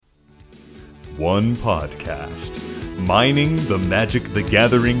one podcast, mining the Magic the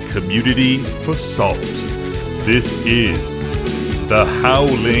Gathering community for salt. This is the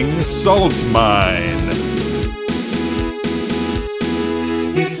Howling Salt Mine.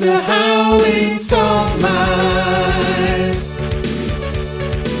 It's the Howling Salt Mine.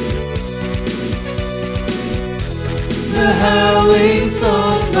 The Howling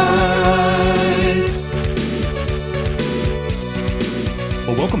Salt Mine.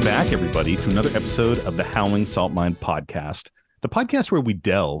 Well, welcome back, everybody, to another episode of the Howling Salt Mine podcast, the podcast where we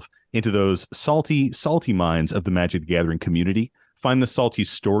delve into those salty, salty mines of the Magic the Gathering community, find the salty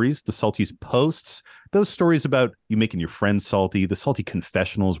stories, the salty posts, those stories about you making your friends salty, the salty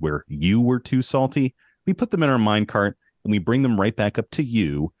confessionals where you were too salty. We put them in our mine cart and we bring them right back up to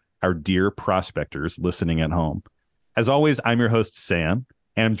you, our dear prospectors listening at home. As always, I'm your host, Sam,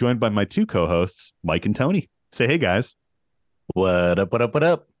 and I'm joined by my two co-hosts, Mike and Tony. Say hey, guys. What up, what up, what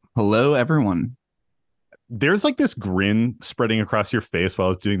up? Hello, everyone. There's like this grin spreading across your face while I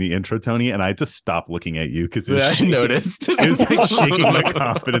was doing the intro, Tony, and I just stopped looking at you because I noticed. It was like shaking my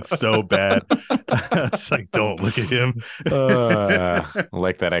confidence so bad. It's like, don't look at him.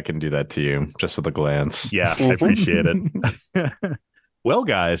 Like that, I can do that to you just with a glance. Yeah, I appreciate it. Well,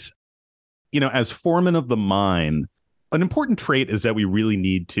 guys, as foreman of the mine, an important trait is that we really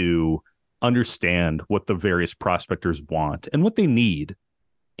need to understand what the various prospectors want and what they need.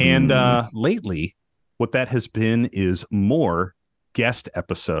 And lately, what that has been is more guest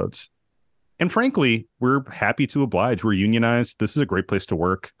episodes. And frankly, we're happy to oblige. We're unionized. This is a great place to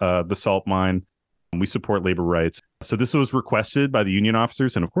work, the salt mine. We support labor rights. So this was requested by the union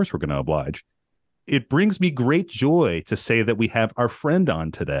officers, and of course, we're going to oblige. It brings me great joy to say that we have our friend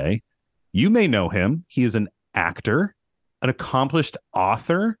on today. You may know him. He is an actor, an accomplished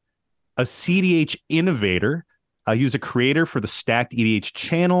author, a CDH innovator. He was a creator for the Stacked EDH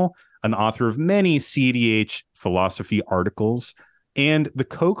channel, an author of many CDH philosophy articles, and the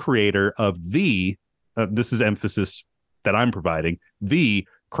co-creator of this is emphasis that I'm providing, the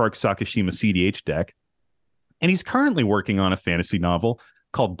Kark Sakashima CDH deck. And he's currently working on a fantasy novel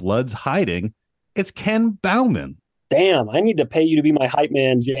called Blood's Hiding. It's Ken Baumann. Damn, I need to pay you to be my hype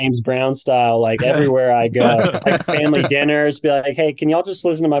man, James Brown style, like everywhere I go, like family dinners. Be like, hey, can y'all just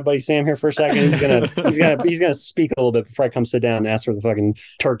listen to my buddy Sam here for a second? He's gonna speak a little bit before I come sit down and ask for the fucking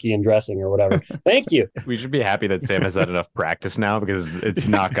turkey and dressing or whatever. Thank you. We should be happy that Sam has had enough practice now because it's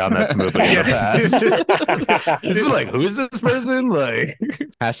not gone that smoothly in the past. It's been like, who is this person? Like,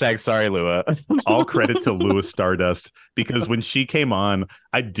 hashtag sorry, Lua. All credit to Lua Stardust, because when she came on,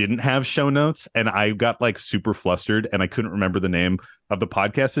 I didn't have show notes and I got like super flustered and I couldn't remember the name of the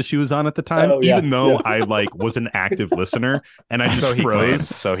podcast that she was on at the time, even though I like was an active listener, and I just froze.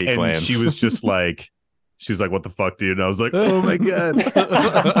 So he and claims. She was like, what the fuck, dude? And I was like, oh my God.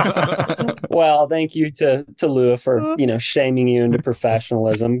 Well, thank you to Lua for, shaming you into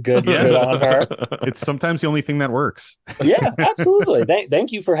professionalism. Good on her. It's sometimes the only thing that works. Yeah, absolutely.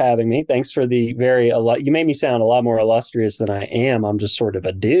 Thank you for having me. Thanks for the you made me sound a lot more illustrious than I am. I'm just sort of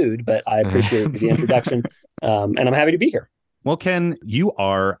a dude, but I appreciate the introduction. And I'm happy to be here. Well, Ken, you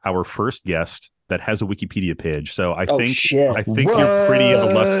are our first guest that has a Wikipedia page. So I think you're pretty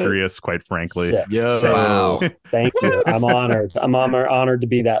illustrious, quite frankly. Wow. Thank you. I'm honored. I'm honored to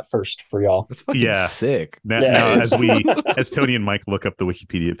be that first for y'all. That's fucking sick. Now, as Tony and Mike look up the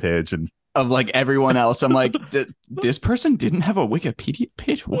Wikipedia page and of like everyone else, I'm like, this person didn't have a Wikipedia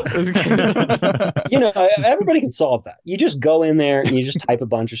page? What? Everybody can solve that. You just go in there and you just type a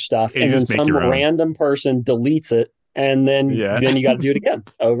bunch of stuff, and then some random person deletes it, and then you got to do it again,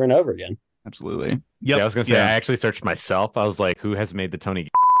 over and over again. Absolutely. Yep. Yeah, I was gonna say, I actually searched myself. I was like, who has made the Tony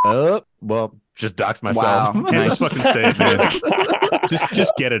up? Well, just dox myself. Wow. Just fucking say it, man.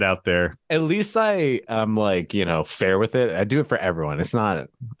 just get it out there. At least I'm like, fair with it. I do it for everyone. It's not,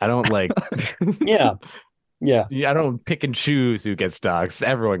 I don't like Yeah. I don't pick and choose who gets doxed.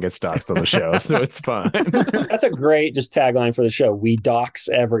 Everyone gets doxed on the show, so it's fine. That's a great tagline for the show. We dox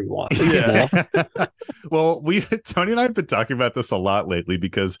everyone. Yeah. Well, Tony and I have been talking about this a lot lately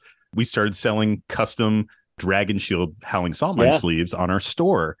because we started selling custom Dragon Shield Howling Salt Mine sleeves on our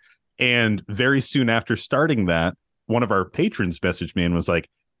store. And very soon after starting that, one of our patrons messaged me and was like,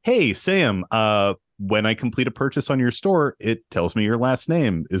 hey, Sam, when I complete a purchase on your store, it tells me your last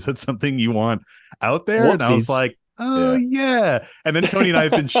name. Is that something you want out there? Whoopsies. And I was like, oh, yeah. And then Tony and I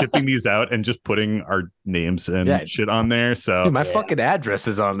have been shipping these out and just putting our names and shit on there. So dude, my fucking address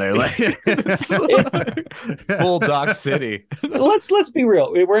is on there. Like it's full Dock City. Let's be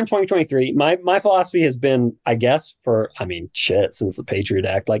real. We're in 2023. My philosophy has been, I guess, since the Patriot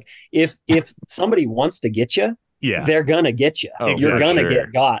Act. Like if somebody wants to get you, they're gonna get you. Oh, you're gonna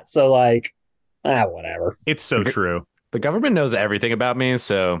get got. So like, whatever. It's so true. The government knows everything about me,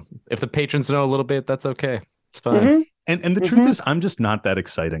 so if the patrons know a little bit, that's okay. It's fine. Mhm. And the truth is, I'm just not that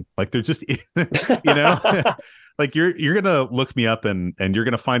exciting. Like they're just, like you're gonna look me up and you're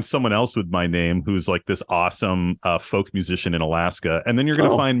gonna find someone else with my name who's like this awesome folk musician in Alaska, and then you're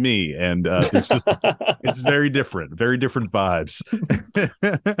gonna find me, and it's very different vibes.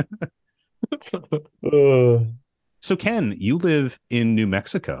 So Ken, you live in New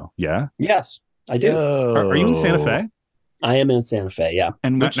Mexico, yeah? Yes, I do. Are you in Santa Fe? I am in Santa Fe, yeah.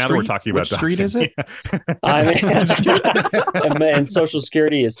 And Now which that street, we're talking about which street is it? I'm in, and Social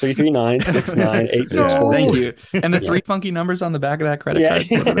Security is 339-69864. Thank you. And the three funky numbers on the back of that credit card.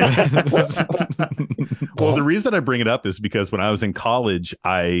 Well, the reason I bring it up is because when I was in college,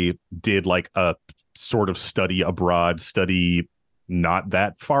 I did like a sort of study not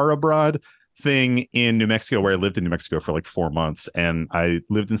that far abroad thing in New Mexico, where I lived in New Mexico for like 4 months, and I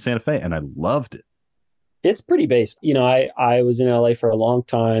lived in Santa Fe and I loved it. It's pretty based. I was in LA for a long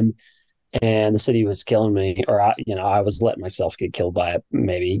time, and the city was killing me, or I was letting myself get killed by it,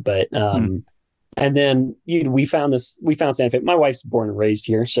 maybe. But and then we found Santa Fe. My wife's born and raised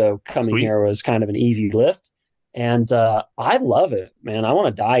here, so coming here was kind of an easy lift. And I love it, man. I want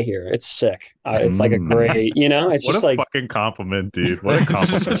to die here. It's sick. It's like a great, it's what just a like fucking compliment, dude. What a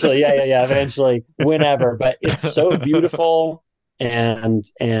compliment. so yeah. Eventually, whenever, but it's so beautiful. And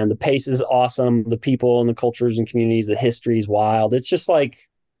the pace is awesome. The people and the cultures and communities, the history is wild. It's just like,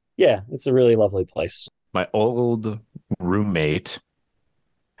 it's a really lovely place. My old roommate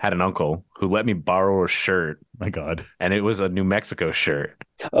had an uncle who let me borrow a shirt. My God. And it was a New Mexico shirt.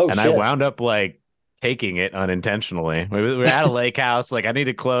 Oh, and shit. I wound up like taking it unintentionally. We were at a lake house. Like I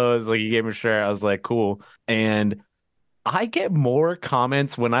needed clothes. Like he gave me a shirt. I was like, cool. And I get more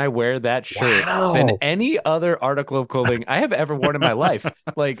comments when I wear that shirt than any other article of clothing I have ever worn in my life.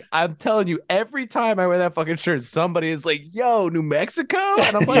 Like, I'm telling you, every time I wear that fucking shirt, somebody is like, yo, New Mexico?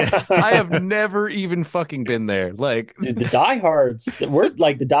 And I'm like, I have never even fucking been there. Like, dude, the diehards,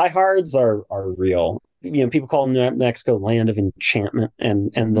 the diehards are real. People call New Mexico land of enchantment,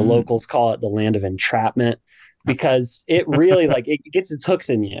 and the locals call it the land of entrapment, because it really it gets its hooks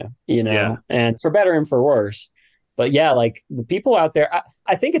in you, and for better and for worse. But yeah, like the people out there,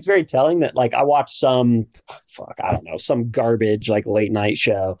 I think it's very telling that like I watched some garbage like late night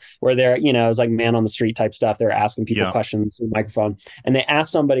show where they're, it's like man on the street type stuff. They're asking people questions with a microphone, and they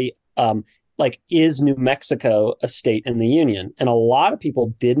asked somebody, is New Mexico a state in the Union? And a lot of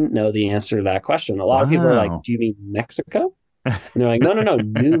people didn't know the answer to that question. A lot of people are like, do you mean Mexico? And they're like, no,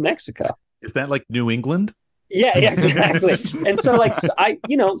 New Mexico. Is that like New England? Yeah, exactly. And so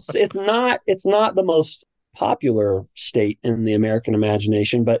it's not the most popular state in the American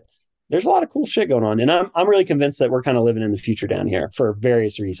imagination, but there's a lot of cool shit going on, and I'm really convinced that we're kind of living in the future down here for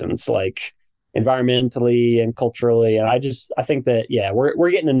various reasons, like environmentally and culturally. And I think that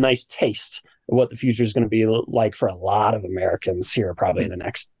we're getting a nice taste of what the future is going to be like for a lot of Americans here, probably in the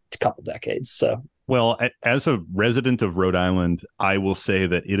next couple decades. So, well, as a resident of Rhode Island, I will say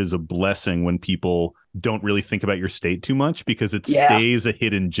that it is a blessing when people don't really think about your state too much, because it stays a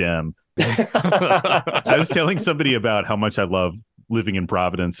hidden gem. I was telling somebody about how much I love living in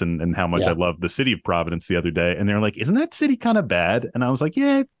Providence and how much I love the city of Providence the other day, and they're like, isn't that city kind of bad? And I was like,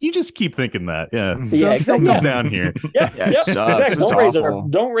 yeah, you just keep thinking that. Don't come down here. Exactly.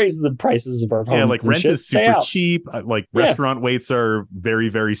 Don't raise the prices of our homes. Like rent is super cheap. Like restaurant waits are very,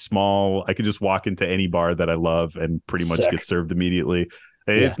 very small. I could just walk into any bar that I love and pretty much get served immediately.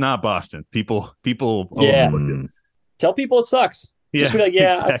 It's not Boston. People overlook it. Tell people it sucks. Just be like,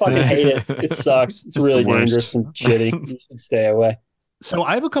 exactly. I fucking hate it. It sucks. It's really dangerous and shitty. You should stay away. So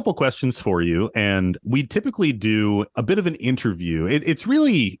I have a couple questions for you, and we typically do a bit of an interview. It's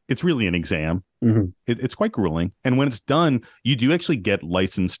really an exam. Mm-hmm. It's quite grueling, and when it's done, you do actually get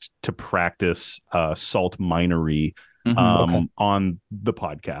licensed to practice salt minery on the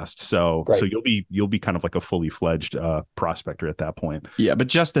podcast. So you'll be kind of like a fully fledged prospector at that point. Yeah, but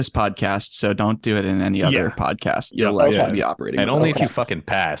just this podcast, so don't do it in any other podcast. You'll actually be operating. And only if you fucking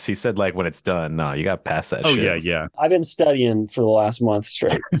pass. He said like when it's done. No, you got to pass that shit. Yeah. I've been studying for the last month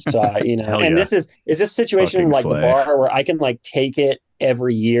straight. So and this is this situation fucking like slay. The bar where I can like take it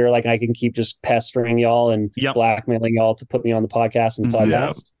every year, like I can keep just pestering y'all and blackmailing y'all to put me on the podcast and talk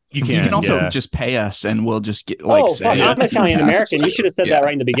about. You can also just pay us, and we'll just get like. Oh, fuck, I'm Italian American. You should have said that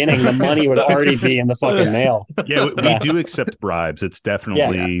right in the beginning. The money would already be in the fucking mail. Yeah, we do accept bribes. It's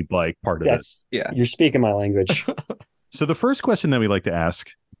definitely like part of it. Yeah, you're speaking my language. So the first question that we like to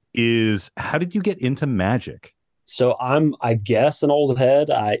ask is, how did you get into magic? So I'm, I guess, an old head.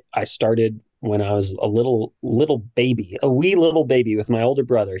 I started when I was a little baby, a wee little baby with my older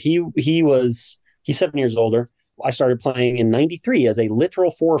brother. He's 7 years older. I started playing in '93 as a literal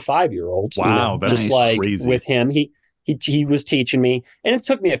 4 or 5-year-old. Wow, that's just like crazy. with him. He was teaching me, and it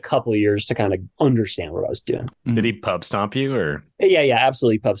took me a couple of years to kind of understand what I was doing. Did he pub stomp you or? Yeah,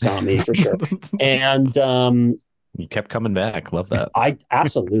 absolutely pub stomp me for sure. And you kept coming back. Love that. I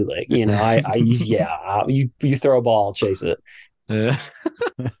absolutely, you throw a ball, I'll chase it.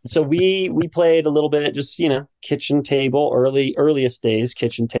 So we played a little bit, just kitchen table, earliest days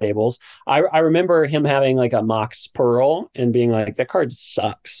kitchen tables. I remember him having like a Mox Pearl and being like, that card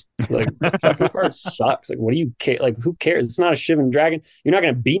sucks. Like, the fucking card sucks. Like, what do you care? Like, who cares? It's not a Shivan Dragon. You're not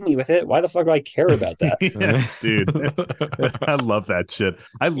gonna beat me with it. Why the fuck do I care about that? Yeah, dude. I love that shit.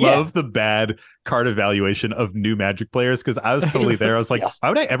 I love the bad card evaluation of new Magic players, because I was totally there. I was like, why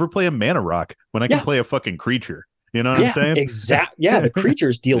would I ever play a mana rock when I can play a fucking creature? You know what I'm saying? Exactly. Yeah, the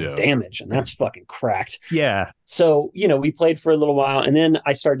creatures deal damage, and that's fucking cracked. Yeah. So, we played for a little while, and then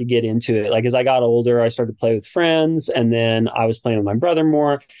I started to get into it. Like, as I got older, I started to play with friends, and then I was playing with my brother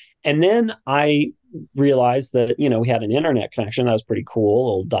more. And then I realized that, we had an internet connection. That was pretty cool. A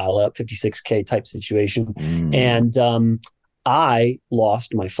little dial-up, 56K type situation. And I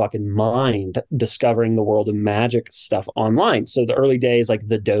lost my fucking mind discovering the world of Magic stuff online. So the early days, like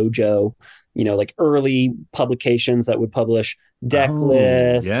the dojo, like early publications that would publish deck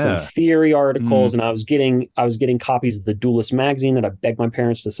lists and theory articles. And I was getting copies of the Duelist magazine that I begged my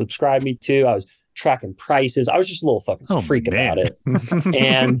parents to subscribe me to. I was tracking prices. I was just a little fucking freak about it.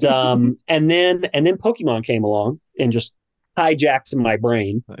 And then Pokemon came along and just hijacked my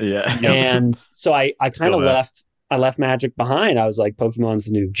brain. Yeah. And so I kind of left Magic behind. I was like, Pokemon's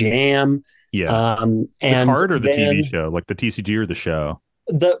the new jam. Yeah. And the card or the TV show, like the TCG or the show?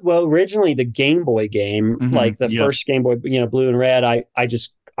 Originally the Game Boy game, like the first Game Boy, blue and red, I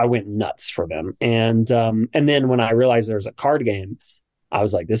went nuts for them. And then when I realized there was a card game, I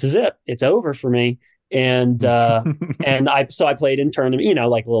was like, this is it. It's over for me. And I played in tournament,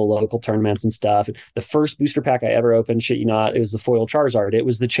 like little local tournaments and stuff. The first booster pack I ever opened, shit you not, it was the foil Charizard. It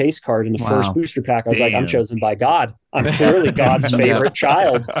was the chase card in the first booster pack. I was like, I'm chosen by God. I'm clearly God's favorite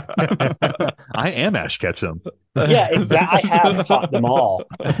child. I am Ash Ketchum. Yeah, exactly. I have caught them all.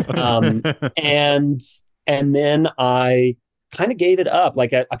 And then I kind of gave it up,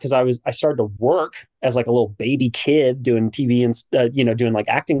 like, because I started to work as like a little baby kid doing TV and doing like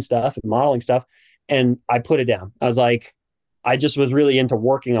acting stuff and modeling stuff. And I put it down. I was like, I just was really into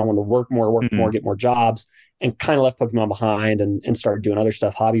working. I wanted to work more, get more jobs, and kind of left Pokemon behind and started doing other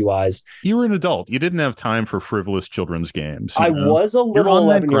stuff hobby-wise. You were an adult. You didn't have time for frivolous children's games. I was a little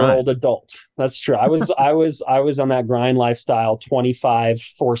 11-year-old adult. That's true. I was on that grind lifestyle, 25,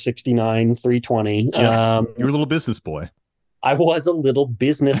 469, 320. Yeah. You were a little business boy. I was a little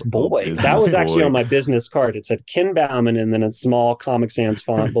business boy. That was actually on my business card. It said Ken Baumann, and then a small Comic Sans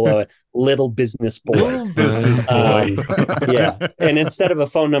font below it, little business boy. Little business boy. Yeah. And instead of a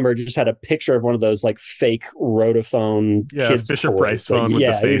phone number, it just had a picture of one of those like fake rotophone kids Fisher toys. Price phone with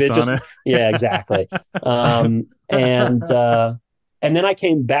the face on it. Yeah, exactly. And then I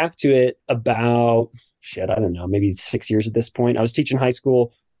came back to it about, I don't know, maybe 6 years at this point. I was teaching high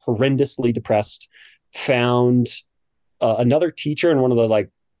school, horrendously depressed, found another teacher in one of the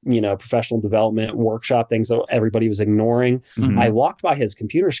professional development workshop things that everybody was ignoring. I walked by his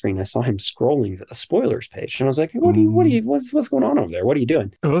computer screen. I saw him scrolling a spoilers page, and I was like, what's going on over there? What are you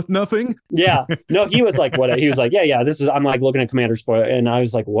doing? Nothing. Yeah. No, he was like, what? He was like, yeah, this is, I'm like looking at Commander spoiler. And I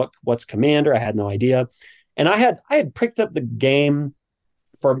was like, what's Commander? I had no idea. And I had picked up the game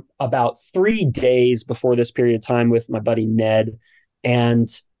for about 3 days before this period of time with my buddy Ned. And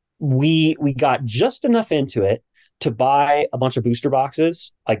we got just enough into it to buy a bunch of booster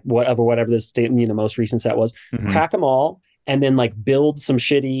boxes, like whatever this most recent set was, crack them all, and then like build some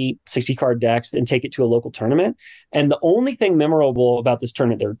shitty 60 card decks and take it to a local tournament. And the only thing memorable about this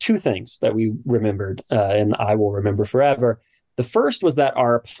tournament, there are 2 things that we remembered, and I will remember forever. The first was that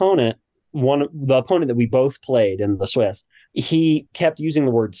our opponent, the opponent that we both played in the Swiss, he kept using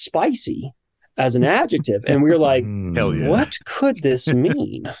the word spicy as an adjective, and we were like, hell yeah, what could this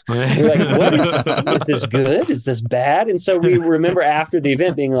mean? We're like, is this good? Is this bad? And so we remember after the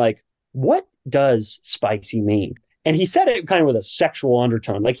event being like, what does spicy mean? And he said it kind of with a sexual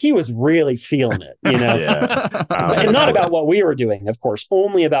undertone, like he was really feeling it, and not about what we were doing, of course,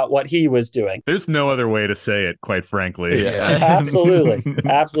 only about what he was doing. There's no other way to say it, quite frankly. Yeah.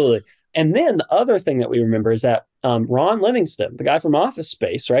 Absolutely. And then the other thing that we remember is that Ron Livingston, the guy from Office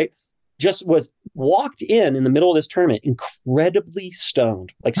Space, right, just was walked in the middle of this tournament incredibly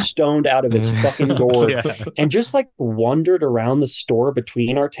stoned, like stoned out of his fucking gourd, Yeah. and just like wandered around the store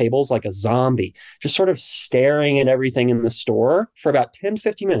between our tables like a zombie, just sort of staring at everything in the store for about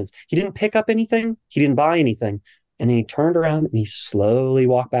 10-15 minutes. He didn't pick up anything, he didn't buy anything, and then he turned around and he slowly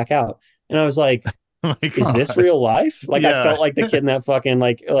walked back out. And I was like, Oh my is this God. real life? Like, I Yeah. felt like the kid in that fucking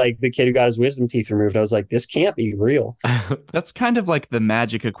like the kid who got his wisdom teeth removed. I was like, this can't be real. That's kind of like the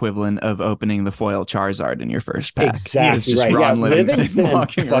magic equivalent of opening the foil Charizard in your first pack. Exactly It's just right. Ron Yeah, Livingston Livingston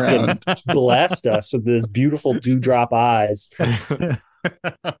walking fucking around. blessed us with this beautiful dewdrop eyes.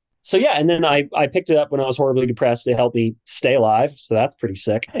 So yeah, and then I picked it up when I was horribly depressed to help me stay alive. So that's pretty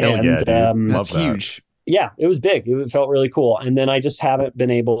sick. Hell and yeah, dude. Love That's that. huge. yeah, it was big. It felt really cool. And then I just haven't been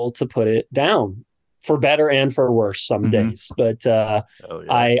able to put it down, for better and for worse some Mhm. days. But Hell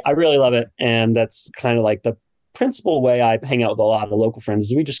yeah. I really love it. And that's kind of like the principal way I hang out with a lot of local friends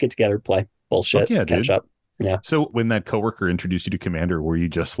is we just get together, play bullshit, Fuck yeah, catch dude. up. So when that coworker introduced you to Commander, were you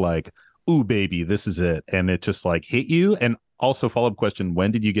just like, ooh, baby, this is it? And it just like hit you? And also, follow-up question,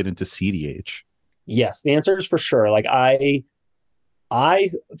 when did you get into CDH? Yes, the answer is for sure. Like I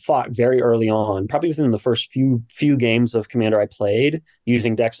thought very early on, probably within the first few games of Commander I played,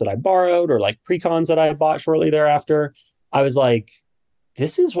 using decks that I borrowed or like precons that I bought shortly thereafter, I was like,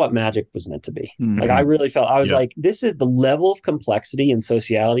 this is what Magic was meant to be. Mhm. Like I really felt, I was Yep. like, this is the level of complexity and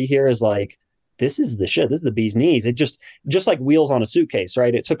sociality here is like, this is the shit. This is the bee's knees. It just like wheels on a suitcase,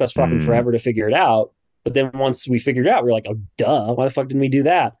 right? It took us fucking Mm. forever to figure it out. But then once we figured it out, we were like, oh, duh, why the fuck didn't we do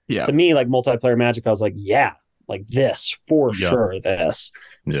that? Yeah. To me, like multiplayer Magic, I was like, yeah, like this, for Yeah. sure, this.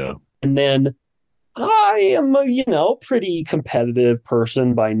 Yeah. And then I am a, pretty competitive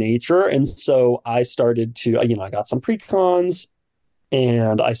person by nature. And so I started to, I got some precons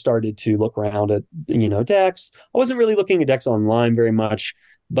and I started to look around at, decks. I wasn't really looking at decks online very much,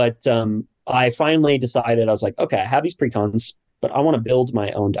 but I finally decided, I was like, okay, I have these precons, but I want to build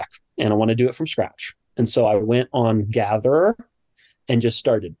my own deck and I want to do it from scratch. And so I went on Gatherer and just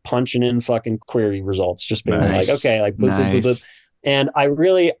started punching in fucking query results, just being Nice. like, okay, like boop, boop, boop, Nice. boop. And I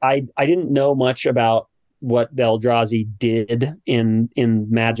really, I didn't know much about what the Eldrazi did in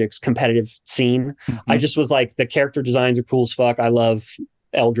Magic's competitive scene. I just was like, the character designs are cool as fuck. I love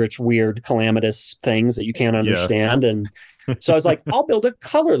eldritch, weird, calamitous things that you can't understand. And so I was like, I'll build a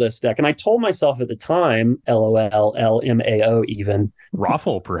colorless deck. And I told myself at the time, LOL, LMAO even,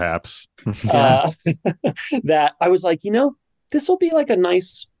 Raffle, perhaps. that I was like, this will be like a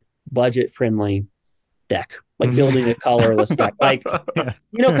nice budget-friendly deck, like building a colorless deck. Like,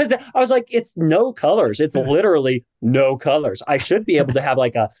 because I was like, it's no colors. It's literally no colors. I should be able to have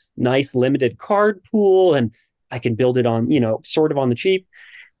like a nice limited card pool and I can build it on, sort of on the cheap.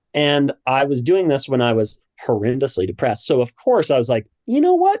 And I was doing this when I was horrendously depressed. So of course I was like, you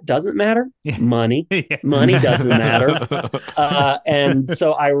know what? Doesn't matter. Money. Money doesn't matter. And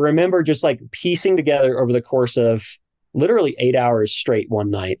so I remember just like piecing together over the course of literally 8 hours straight one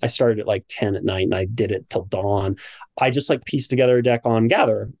night. I started at like 10 at night and I did it till dawn. I just like pieced together a deck on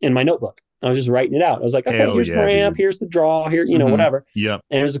Gatherer in my notebook. I was just writing it out. I was like, okay, Hell here's yeah, my ramp, dude. here's the draw, here, Mhm. whatever. Yep.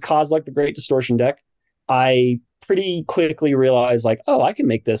 And it was a Kozilek the Great Distortion deck. I pretty quickly realized like, oh, I can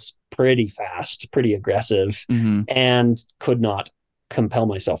make this pretty fast, pretty aggressive, Mhm. and could not compel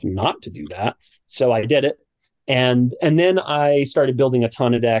myself not to do that. So I did it. And then I started building a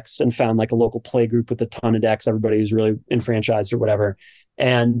ton of decks and found like a local play group with a ton of decks. Everybody was really enfranchised or whatever.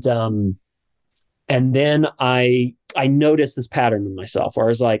 And then I noticed this pattern in myself where I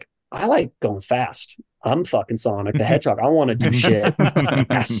was like, I like going fast. I'm fucking Sonic the Hedgehog. I want to do shit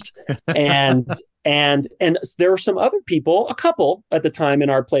fast. And there were some other people, a couple at the time in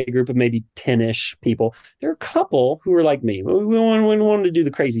our play group of maybe 10-ish people. There were a couple who were like me. We wanted to do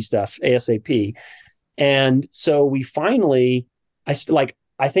the crazy stuff ASAP. And so we finally, I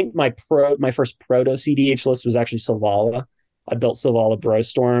think my first proto CDH list was actually Selvala. I built Selvala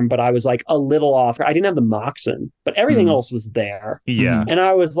Brostorm, but I was like a little off. I didn't have the Moxen, but everything else was there. Yeah. And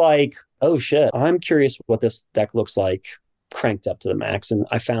I was like, oh shit, I'm curious what this deck looks like cranked up to the max. And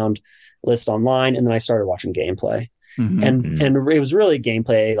I found list online and then I started watching gameplay. Mhm. And it was really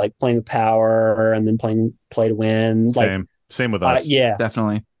gameplay, like playing with power and then playing play to win. Same with us. Yeah.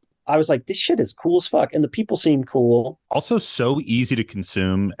 Definitely. I was like, this shit is cool as fuck. And the people seemed cool. Also so easy to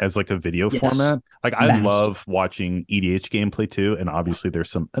consume as like a video Yes. format. Like I Fast. love watching EDH gameplay too. And obviously there's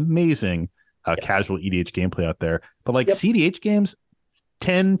some amazing Yes. casual EDH gameplay out there. But like Yep. CDH games,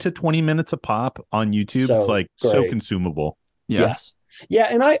 10 to 20 minutes a pop on YouTube. So It's like so great. consumable. Yeah. Yes. Yeah,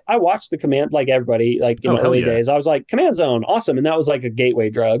 and I watched the command like everybody, like in the early days. I was like, Command Zone, awesome. And that was like a gateway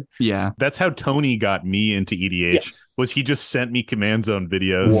drug. Yeah. That's how Tony got me into EDH. Was he just sent me Command Zone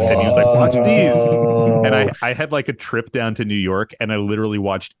videos Whoa. and he was like, watch these. And I had like a trip down to New York and I literally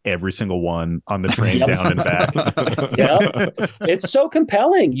watched every single one on the train down and back. It's so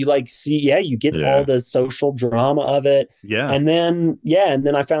compelling. You like see, you get all the social drama of it. Yeah. And then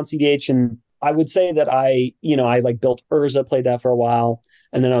I found CDH, and I would say that I like built Urza, played that for a while.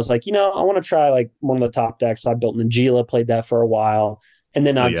 And then I was like, I want to try like one of the top decks. I built Najila, played that for a while. And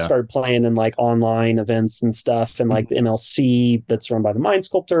then I started playing in like online events and stuff, and like the MLC that's run by the Mind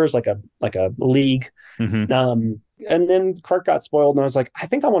Sculptors, like a league. And then Cart got spoiled, and I was like, I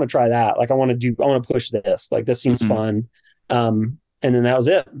think I want to try that. Like I want to push this. Like this seems fun. And then that was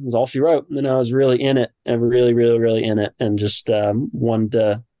it. It was all she wrote. And then I was really in it, and really, really, really in it, and just wanted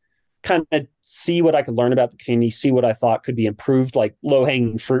to kind of see what I could learn about the community, see what I thought could be improved, like low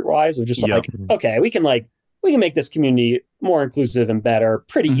hanging fruit wise, of just like, okay, we can make this community more inclusive and better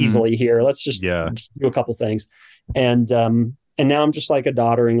pretty easily here. Let's just do a couple things. And now I'm just like a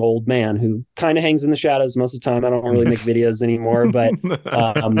doddering old man who kind of hangs in the shadows most of the time. I don't really make videos anymore, but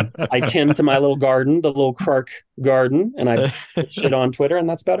I tend to my little garden, the little Krark garden, and I shit on Twitter, and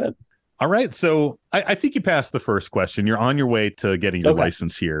that's about it. All right. So I think you passed the first question. You're on your way to getting your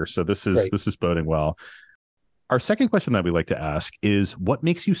license here. So this is boding well. Our second question that we like to ask is, what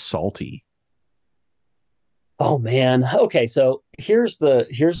makes you salty? Oh man. Okay, so here's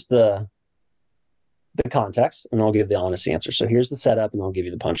the context, and I'll give the honest answer. So here's the setup, and I'll give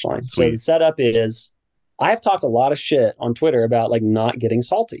you the punchline. Sweet. So the setup is, I have talked a lot of shit on Twitter about like not getting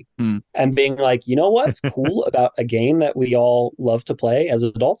salty and being like, you know what's cool about a game that we all love to play as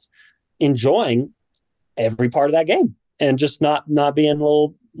adults? Enjoying every part of that game and just not being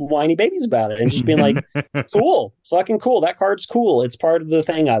little whiny babies about it, and just being like, cool, fucking cool. That card's cool. It's part of the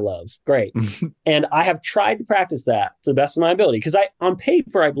thing I love. Great. And I have tried to practice that to the best of my ability, because on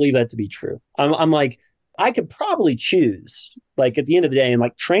paper, I believe that to be true. I'm like, I could probably choose, like at the end of the day, and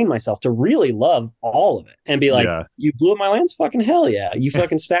like train myself to really love all of it and be like, you blew up my lands? Fucking hell yeah. You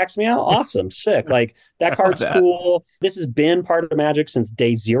fucking stacks me out? Awesome. Sick. Like that card's cool. This has been part of Magic since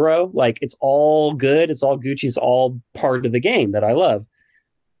day zero. Like it's all good. It's all Gucci. It's all part of the game that I love.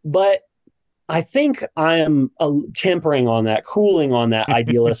 But I think I am tempering on that, cooling on that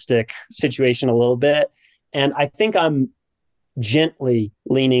idealistic situation a little bit. And I think I'm gently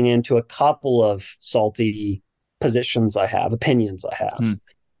leaning into a couple of salty opinions I have.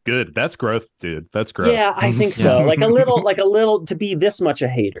 Good. That's growth, dude. That's growth. Yeah, I think so. Like a little to be this much a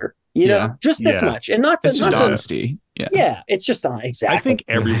hater, you know, just this much, and not to, it's just not honesty. Yeah, it's just exactly. I think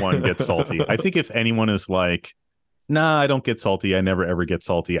everyone gets salty. I think if anyone is like, nah, I don't get salty, I never ever get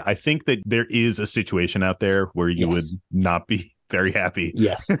salty, I think that there is a situation out there where you would not be very happy.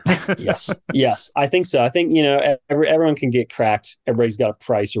 Yes. I think so. I think, everyone can get cracked. Everybody's got a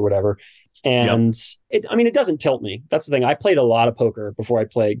price or whatever. And it doesn't tilt me. That's the thing. I played a lot of poker before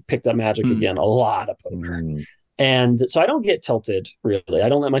I picked up Magic again, a lot of poker. And so I don't get tilted, really. I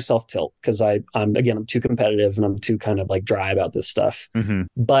don't let myself tilt, because I'm too competitive, and I'm too kind of like dry about this stuff.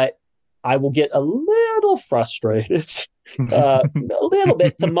 But I will get a little frustrated, a little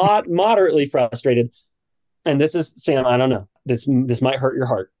bit to moderately frustrated. And this is, Sam, I don't know. This might hurt your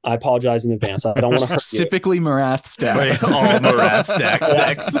heart. I apologize in advance. I don't want to hurt you. Specifically Marath stacks. All Marath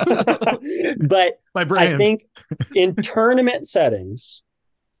stacks. But my brand. I think in tournament settings,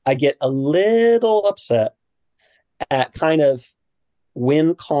 I get a little upset at kind of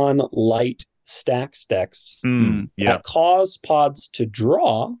win con light stacks decks that cause pods to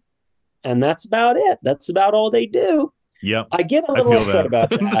draw. And that's about it. That's about all they do. Yep. I get a little upset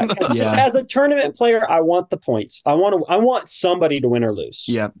about that. Because just as a tournament player, I want the points. I want somebody to win or lose.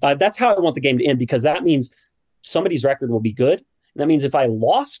 Yeah. That's how I want the game to end, because that means somebody's record will be good. And that means if I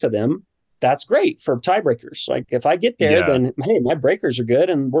lost to them, that's great for tiebreakers. Like if I get there, then hey, my breakers are good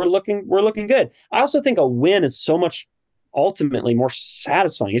and we're looking good. I also think a win is so much ultimately more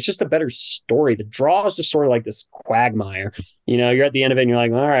satisfying. It's just a better story. The draw is just sort of like this quagmire. You're at the end of it and you're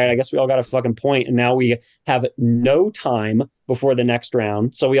like, all right, I guess we all got a fucking point, and now we have no time before the next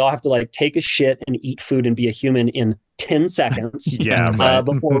round, so we all have to like take a shit and eat food and be a human in 10 seconds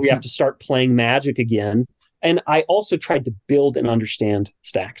before we have to start playing Magic again. And I also tried to build and understand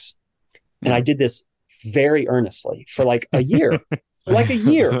stacks, and I did this very earnestly for like a year.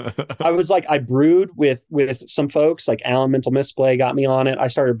 I brewed with some folks, like Alan Mental Misplay got me on it. I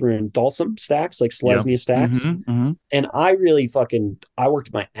started brewing Dulcim stacks, like Selesnya stacks. And I really I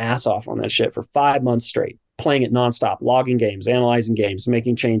worked my ass off on that shit for 5 months straight, playing it nonstop, logging games, analyzing games,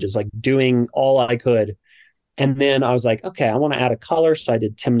 making changes, like doing all I could. And then I was like, okay, I want to add a color. So I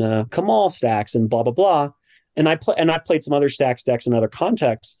did Timna Kamal stacks and blah, blah, blah. And I've played some other stacks decks in other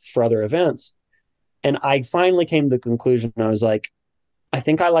contexts for other events. And I finally came to the conclusion. I was like, I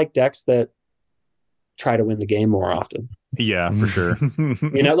think I like decks that try to win the game more often. Yeah, for sure.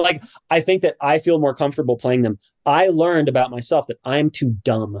 Like I think that I feel more comfortable playing them. I learned about myself that I'm too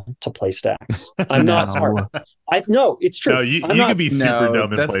dumb to play stacks. I'm not smart. No, it's true. No, you can be super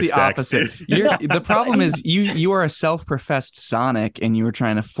dumb and that's play the stacks. opposite. The problem is you are a self-professed Sonic and you were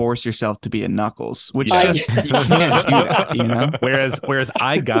trying to force yourself to be a Knuckles, which just you can't do that, you know. Whereas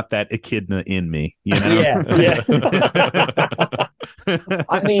I got that echidna in me, you know. Yeah.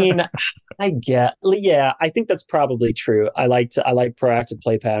 I mean, I think that's probably true. I like proactive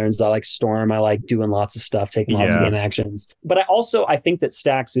play patterns. I like Storm. I like doing lots of stuff, taking lots of game actions. But I think that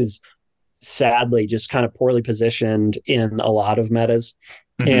stacks is sadly just kind of poorly positioned in a lot of metas.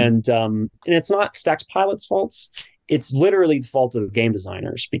 And it's not Stacks Pilot's faults. It's literally the fault of the game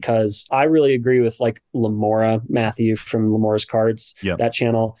designers, because I really agree with like Lamora, Matthew from Lamora's Cards, that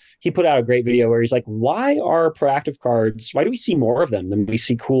channel. He put out a great video where he's like, why are proactive cards, why do we see more of them than we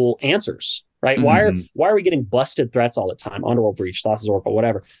see cool answers? Right? Why are we getting busted threats all the time? Underworld Breach, Thassa's Oracle,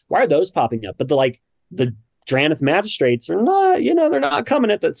 whatever. Why are those popping up? But the Drannith Magistrates are not, they're not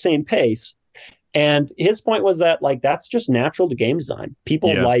coming at that same pace. And his point was that like that's just natural to game design. People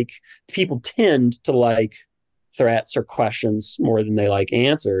tend to like threats or questions more than they like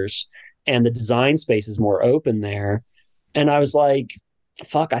answers, and the design space is more open there. And I was like,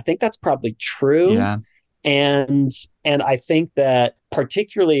 fuck, I think that's probably true. Yeah. And I think that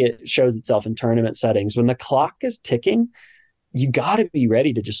particularly it shows itself in tournament settings. When the clock is ticking, you got to be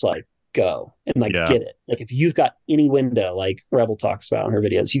ready to just like go and get it. Like if you've got any window, like Rebel talks about in her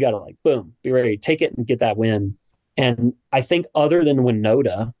videos, you got to like, boom, be ready to take it and get that win. And I think other than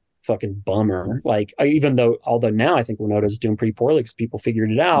Winota, fucking bummer. Like although now I think Winota's doing pretty poorly because people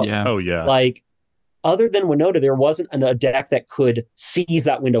figured it out. Yeah. Oh yeah. Like other than Winota, there wasn't a deck that could seize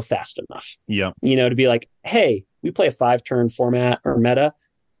that window fast enough. Yeah. To be like, hey, we play a 5-turn format or meta.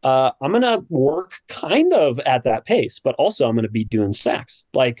 I'm gonna work kind of at that pace, but also I'm gonna be doing stacks.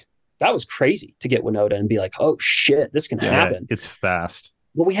 Like that was crazy to get Winota and be like, oh shit, this can happen. It's fast.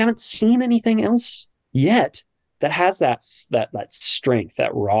 But we haven't seen anything else yet that has that strength, that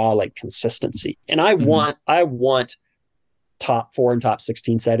raw like consistency. And I want top 4 and top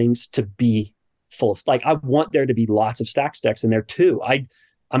 16 settings to be full of, like, I want there to be lots of stacks decks in there too.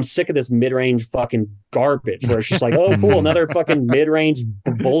 I'm sick of this mid-range fucking garbage where it's just like, oh, cool, another fucking mid-range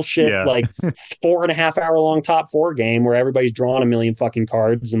bullshit, like 4.5 hour long top 4 game where everybody's drawing a million fucking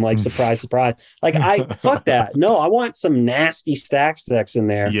cards and like surprise. Like fuck that. No, I want some nasty stacks decks in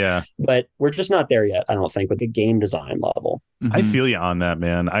there. Yeah. But we're just not there yet, I don't think, with the game design level. I feel you on that,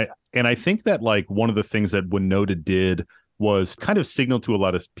 man. I think that like one of the things that Winota did was kind of signal to a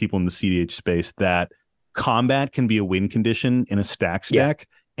lot of people in the CDH space that combat can be a win condition in a stacks deck.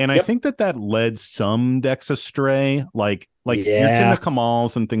 And I think that led some decks astray, like your Timna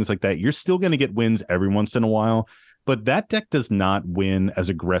Kamals and things like that. You're still going to get wins every once in a while, but that deck does not win as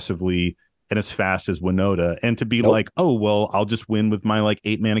aggressively and as fast as Winota. And to be like, oh, well, I'll just win with my like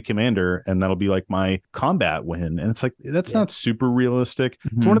 8-mana commander and that'll be like my combat win. And it's like, that's not super realistic.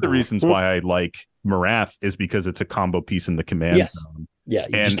 It's one of the reasons why I like Marath is because it's a combo piece in the command zone. Yeah,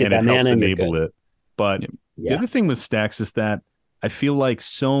 you and just get that it helps mana and enable it. But the other thing with stacks is that I feel like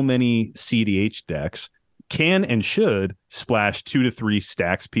so many CDH decks can and should splash 2 to 3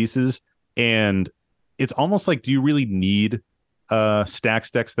 stacks pieces. And it's almost like, do you really need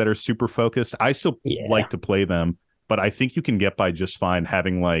stacks decks that are super focused? I still like to play them, but I think you can get by just fine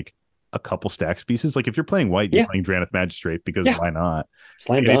having like a couple stacks pieces. Like if you're playing white, you're playing Drannith Magistrate because why not?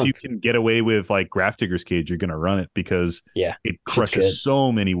 Slam and if you can get away with like Graph Digger's Cage, you're going to run it because it crushes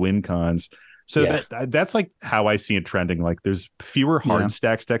so many win cons. So that's like how I see it trending. Like there's fewer hard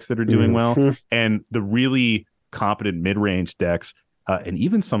stacks decks that are doing well, and the really competent mid-range decks, and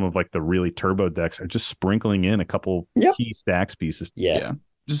even some of like the really turbo decks are just sprinkling in a couple key stacks pieces.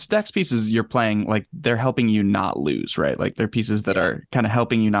 Just stacks pieces you're playing, like they're helping you not lose, right? Like they're pieces that are kind of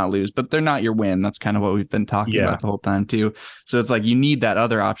helping you not lose, but they're not your win. That's kind of what we've been talking about the whole time too. So it's like you need that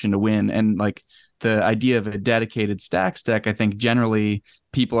other option to win, and like the idea of a dedicated stacks deck, I think generally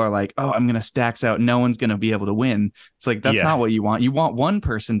people are like, oh, I'm going to stacks out. No one's going to be able to win. It's like, that's not what you want. You want one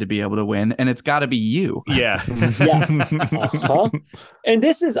person to be able to win, and it's got to be you. Yeah. And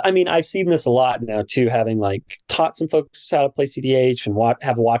this is, I mean, I've seen this a lot now too, having like taught some folks how to play CDH and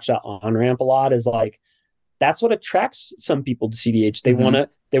have watched that on ramp a lot, is like, that's what attracts some people to CDH. They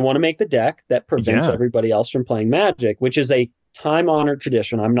want to make the deck that prevents everybody else from playing Magic, which is a time-honored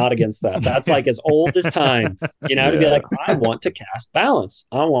tradition. I'm not against that. That's like as old as time, to be like, I want to cast Balance.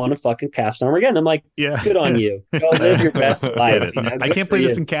 I want to fucking cast Armageddon. I'm like, good on you. Go live your best life. I can't play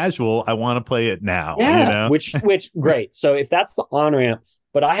this in casual. I want to play it now. Yeah, which great. So if that's the on-ramp,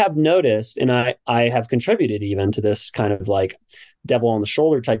 but I have noticed, and I have contributed even to this kind of like devil on the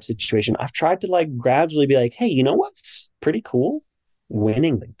shoulder type situation. I've tried to like gradually be like, hey, you know what's pretty cool?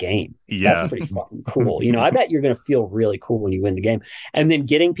 Winning the game. That's pretty fucking cool. I bet you're going to feel really cool when you win the game. And then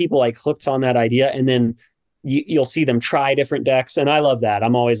getting people like hooked on that idea, and then you'll see them try different decks. And I love that.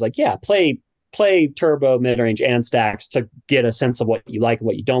 I'm always like, yeah, play turbo, mid-range, and stacks to get a sense of what you like and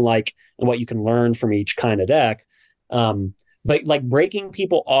what you don't like and what you can learn from each kind of deck. But like breaking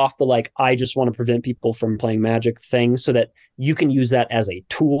people off the like, I just want to prevent people from playing Magic thing so that you can use that as a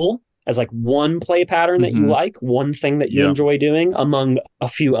tool, as like one play pattern that you like, one thing that you enjoy doing among a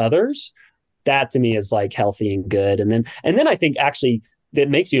few others. That to me is like healthy and good. And then I think actually that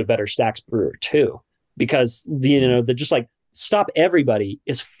makes you a better stacks brewer too, because the just like stop everybody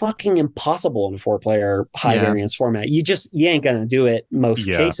is fucking impossible in a 4-player high variance format. You ain't gonna do it most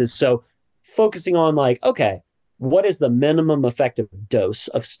cases. So focusing on like, okay, what is the minimum effective dose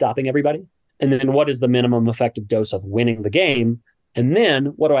of stopping everybody? And then what is the minimum effective dose of winning the game? And then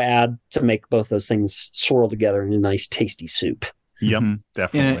what do I add to make both those things swirl together in a nice, tasty soup? Yep,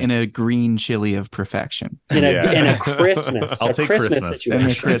 definitely. In a green chili of perfection. In a Christmas. I'll take Christmas situation. In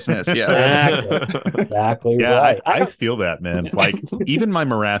a Christmas, Exactly right. I feel that, man. Like even my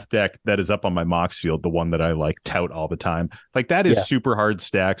Marath deck that is up on my Mox field, the one that I like tout all the time, like that is super hard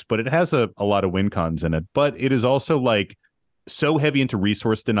stacks, but it has a lot of win cons in it. But it is also like so heavy into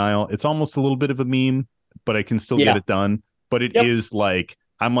resource denial. It's almost a little bit of a meme, but I can still get it done. But it is like,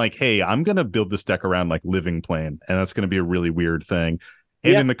 I'm like, hey, I'm going to build this deck around like Living Plane, and that's going to be a really weird thing.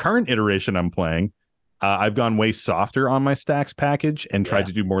 And in the current iteration I'm playing, I've gone way softer on my stacks package and tried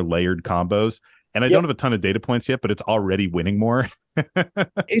to do more layered combos. And I don't have a ton of data points yet, but it's already winning more.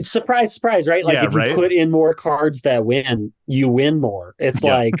 It's surprise, right? Like if you put in more cards that win, you win more. It's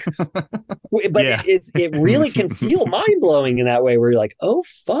like, but it really can feel mind-blowing in that way where you're like, oh,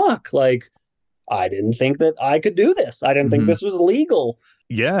 fuck, like, I didn't think that I could do this. I didn't think this was legal.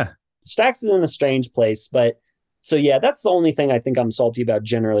 Yeah. Stacks is in a strange place, but so that's the only thing I think I'm salty about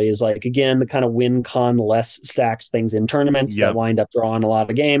generally is like, again, the kind of win con less stacks things in tournaments that wind up drawing a lot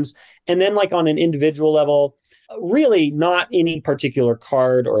of games. And then like on an individual level, really not any particular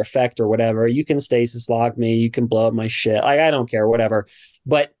card or effect or whatever. You can stasis lock me, you can blow up my shit. I don't care, whatever.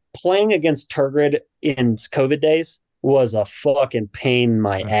 But playing against Turgid in COVID days was a fucking pain in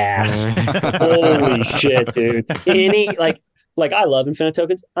my ass. Holy shit, dude. Like I love Infinite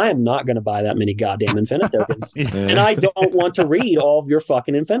Tokens. I am not going to buy that many goddamn Infinite Tokens. And I don't want to read all of your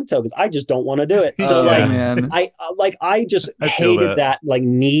fucking Infinite Tokens. I just don't want to do it. So I just hated that like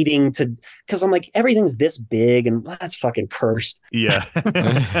needing to, because I'm like, everything's this big and that's fucking cursed. Yeah.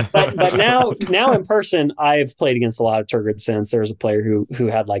 but now in person, I've played against a lot of Turgid since. There's a player who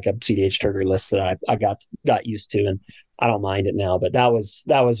had like a CDH Turgid list that I got used to, and I don't mind it now, but that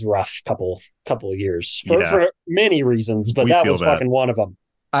was rough couple of years for many reasons, but that was fucking one of them.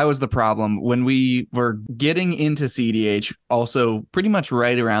 I was the problem when we were getting into CDH, also pretty much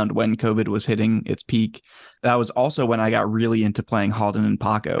right around when COVID was hitting its peak. That was also when I got really into playing Halden and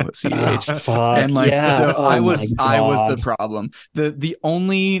Paco at CDH. I was the problem. The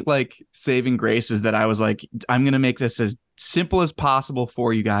only like saving grace is that I was like, I'm going to make this as simple as possible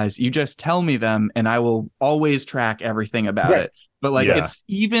for you guys. You just tell me them and I will always track everything about it. But like it's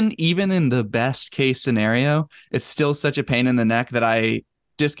even in the best case scenario, it's still such a pain in the neck that I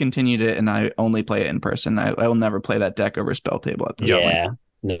discontinued it and I only play it in person. I will never play that deck over spell table at this point.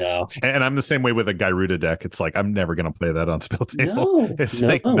 No. And I'm the same way with a Gyruda deck. It's like I'm never going to play that on spell table. No, it's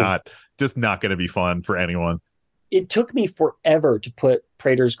like not going to be fun for anyone. It took me forever to put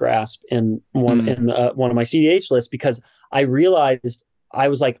Praetor's Grasp in one of my CDH lists because I realized I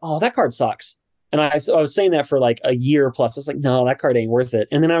was like, oh, that card sucks. And I was saying that for like a year plus. I was like, no, that card ain't worth it.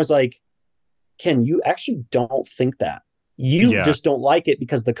 And then I was like, Ken, you actually don't think that. You just don't like it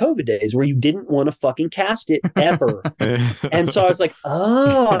because the COVID days where you didn't want to fucking cast it ever. And so I was like,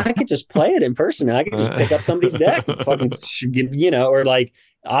 oh, I could just play it in person. I could just pick up somebody's deck and fucking, or like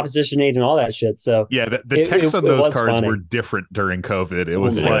opposition age and all that shit. So the text on those cards were different during COVID. It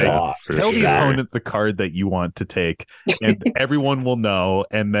was tell the opponent the card that you want to take and everyone will know.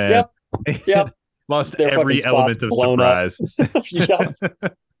 And then lost every element of surprise.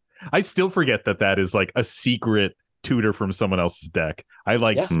 I still forget that is like a secret tutor from someone else's deck.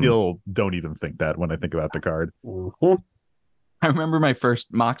 I still don't even think that when I think about the card. I remember my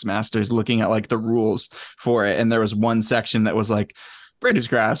first Mox Masters looking at like the rules for it, and there was one section that was like British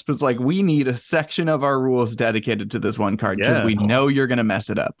Grasp. It's like, we need a section of our rules dedicated to this one card because we know you're gonna mess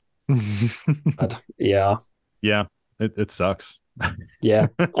it up. Yeah. Yeah, it sucks. Yeah.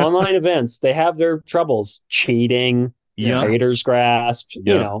 Online events, they have their troubles. Cheating, Praetor's Grasp,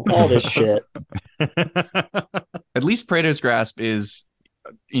 you know, all this shit. At least Praetor's Grasp is,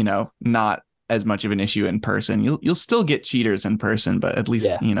 you know, not as much of an issue in person. You'll still get cheaters in person, but at least,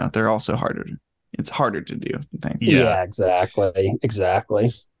 you know, they're also harder. It's harder to do. Yeah, exactly.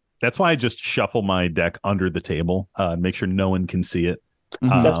 That's why I just shuffle my deck under the table and make sure no one can see it.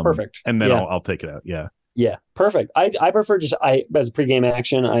 That's perfect. And then I'll take it out. Yeah. Yeah, perfect. I prefer as a pregame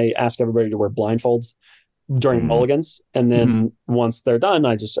action, I ask everybody to wear blindfolds during mulligans, and then once they're done,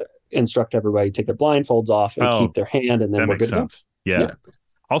 I just instruct everybody to take their blindfolds off and keep their hand, and then we're good to go. Yeah.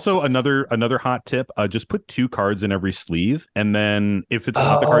 Also, another hot tip: just put 2 cards in every sleeve, and then if it's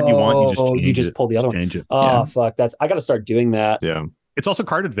not the card you want, you just pull the other one. Change it. Oh fuck, I got to start doing that. Yeah. It's also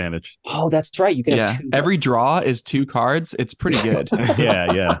card advantage. Oh, that's right. You can have 2 every draw is 2 cards. It's pretty good.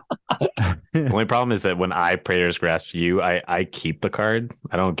 Yeah. The only problem is that when I Praetor's Grasp you, I keep the card.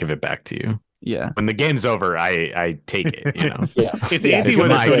 I don't give it back to you. Yeah. When the game's over, I take it, you know. Yes. It's anti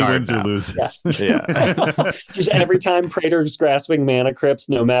whether Tony wins or loses. Yes. Yeah. Just every time Praetor's grasping mana crypts,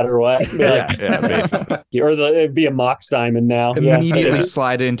 no matter what. Basically. Or it'd be a Mox Diamond now. Immediately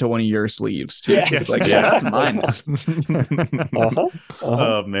slide into one of your sleeves too. Yes. It's like, that's mine.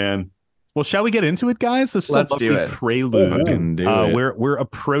 Oh man. Well, shall we get into it, guys? This is Let's do it. Prelude. We're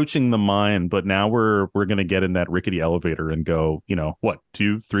approaching the mine, but now we're gonna get in that rickety elevator and go, you know, what,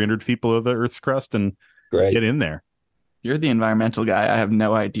 200-300 feet below the Earth's crust and get in there. You're the environmental guy. I have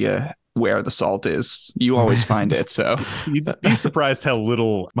no idea where the salt is. You always find it, so you'd be surprised how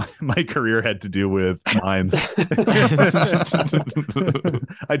little my career had to do with mines.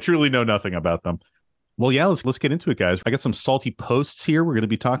 I truly know nothing about them. Well, yeah, let's get into it, guys. I got some salty posts here. We're going to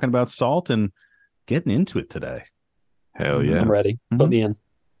be talking about salt and getting into it today. Hell yeah. I'm ready. Put me in.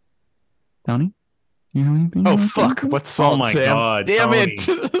 Tony? You know anything? Oh, fuck. What's salt, Oh, my Sam? God. Damn Tony.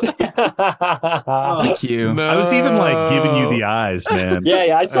 it. Thank you. I was even like giving you the eyes, man.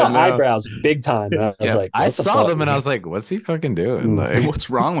 Yeah. I saw eyebrows big time. I was like, I saw them and I was like, what's he fucking doing? Like, what's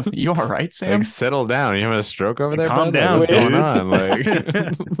wrong with you? You all right, Sam? Like, settle down. You having a stroke over there? Calm bud? down. Like, what's dude. going on? Like,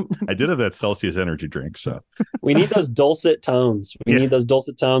 I did have that Celsius energy drink, so we need those dulcet tones. We need those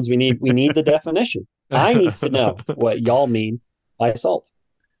dulcet tones. We need the definition. I need to know what y'all mean by salt.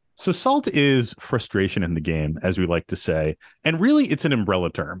 So salt is frustration in the game, as we like to say. And really, it's an umbrella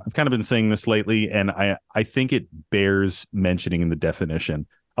term. I've kind of been saying this lately, and I think it bears mentioning in the definition.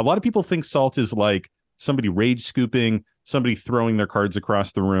 A lot of people think salt is like somebody rage scooping, somebody throwing their cards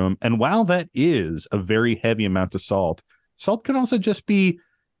across the room. And while that is a very heavy amount of salt can also just be,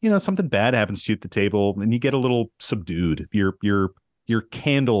 you know, something bad happens to you at the table and you get a little subdued. Your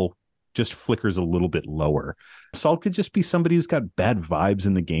candle just flickers a little bit lower. Salt could just be somebody who's got bad vibes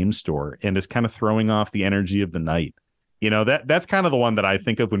in the game store and is kind of throwing off the energy of the night. You know, that's kind of the one that I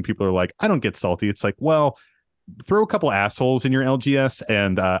think of when people are like, I don't get salty. It's like, well, throw a couple assholes in your LGS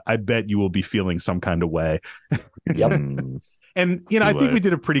and I bet you will be feeling some kind of way. Yep. And, you know, I think we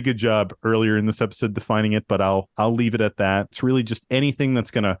did a pretty good job earlier in this episode defining it, but I'll leave it at that. It's really just anything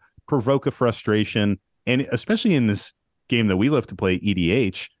that's going to provoke a frustration. And especially in this game that we love to play,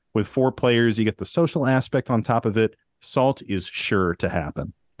 EDH, with 4 players, you get the social aspect on top of it. Salt is sure to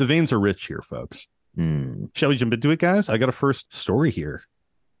happen. The veins are rich here, folks. Shall we jump into it, guys? I got a first story here.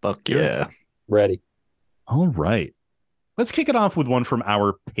 fuck yeah. Ready. All right. Let's kick it off with one from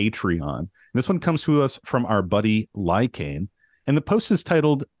our Patreon. This one comes to us from our buddy Lycane, and the post is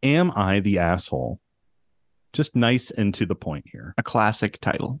titled, Am I the Asshole? Just nice and to the point here. A classic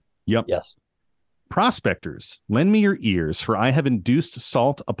title. Yep. Yes. Prospectors, lend me your ears, for I have induced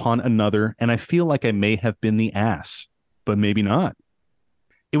salt upon another, and I feel like I may have been the ass, but maybe not.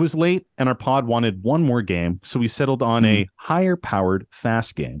 It was late, and our pod wanted one more game, so we settled on a higher-powered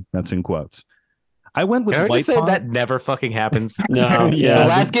fast game. That's in quotes. I went with Can I White just say Pod. that never fucking happens? No. The Yeah.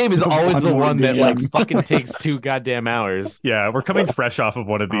 last game is always the one that game. like fucking takes 2 goddamn hours. Yeah, we're coming fresh off of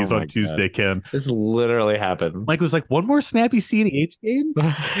one of these Oh my on Tuesday, Ken. This literally happened. Mike was like, one more snappy CDH game?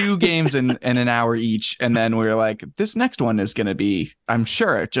 2 games in an hour each, and then we were like, this next one is going to be, I'm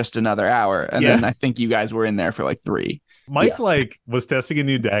sure, just another hour. And then I think you guys were in there for like 3. Mike was testing a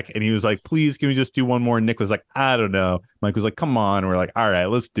new deck, and he was like, please, can we just do one more? And Nick was like, I don't know. Mike was like, come on. And we're like, all right,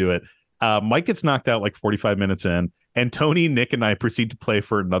 let's do it. Mike gets knocked out like 45 minutes in, and Tony, Nick, and I proceed to play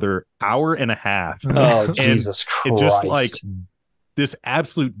for another hour and a half. Oh, And Jesus Christ. It just like this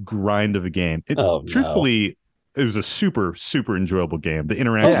absolute grind of a game. Truthfully, It was a super, super enjoyable game. The Yeah,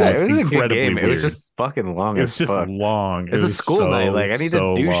 interaction was it was a good incredibly game. weird. It was just fucking long It's as just fuck. long. It's a school night. Like I need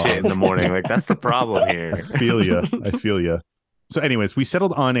to do shit in the morning. Like that's the problem here. I feel you. I feel you. So, anyways, we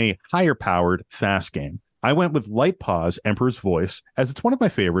settled on a higher powered fast game. I went with Light Paws, Emperor's Voice, as it's one of my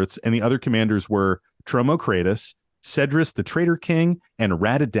favorites, and the other commanders were Tromo Kratos, Cedrus the Traitor King, and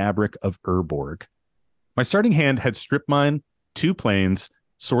Radadabric of Urborg. My starting hand had Strip Mine, 2 Plains,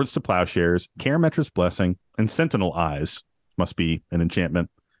 Swords to Plowshares, Karametra's Blessing, and Sentinel Eyes. Must be an enchantment.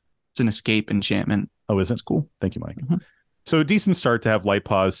 It's an escape enchantment. Oh, is it? That's cool. Thank you, Mike. So a decent start to have Light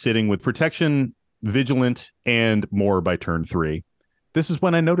Paws sitting with Protection, Vigilant, and more by turn 3. This is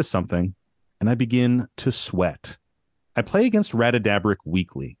when I notice something, and I begin to sweat. I play against Radadabric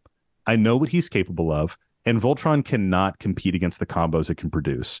weekly. I know what he's capable of, and Voltron cannot compete against the combos it can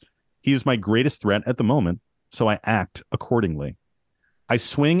produce. He is my greatest threat at the moment, so I act accordingly. I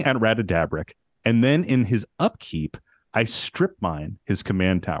swing at Radadabric, and then in his upkeep, I strip mine his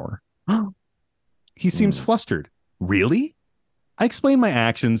command tower. He seems flustered. Really? I explain my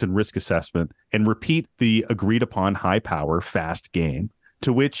actions and risk assessment and repeat the agreed upon high power fast game,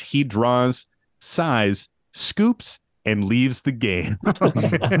 to which he draws, sighs, scoops, and leaves the game.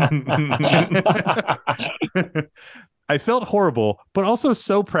 I felt horrible, but also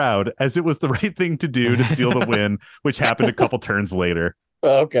so proud as it was the right thing to do to seal the win, which happened a couple turns later.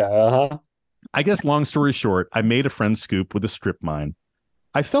 Okay. I guess long story short, I made a friend scoop with a strip mine.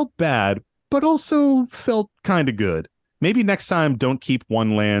 I felt bad, but also felt kind of good. Maybe next time, don't keep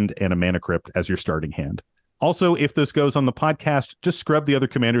 1 land and a mana crypt as your starting hand. Also, if this goes on the podcast, just scrub the other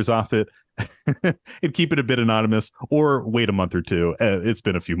commanders off it and keep it a bit anonymous, or wait a month or 2. It's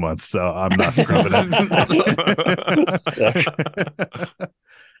been a few months, so I'm not scrubbing it. Sick.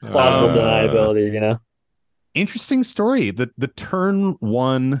 Plausible deniability, you know? Interesting story. The turn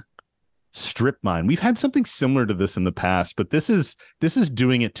 1 strip mine. We've had something similar to this in the past, but this is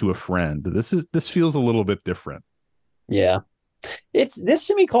doing it to a friend. This feels a little bit different. Yeah. This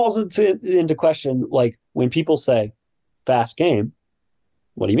to me calls into question, like when people say fast game,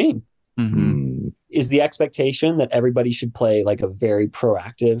 what do you mean? Mm-hmm. Is the expectation that everybody should play like a very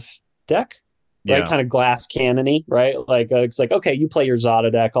proactive deck? Right, kind of glass cannony, right? Like it's like, okay, you play your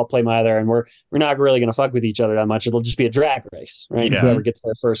Zada deck, I'll play my other, and we're not really going to fuck with each other that much. It'll just be a drag race, right? Yeah. Whoever gets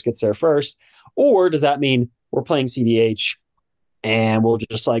there first. Or does that mean we're playing CDH and we'll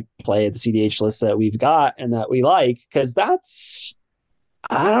just like play the CDH list that we've got and that we like? Because that's,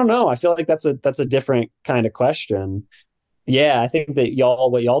 I don't know. I feel like that's a different kind of question. Yeah, I think that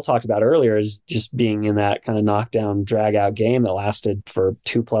what y'all talked about earlier is just being in that kind of knockdown, drag out game that lasted for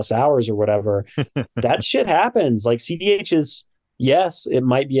 2+ hours or whatever. That shit happens. Like CDH is, yes, it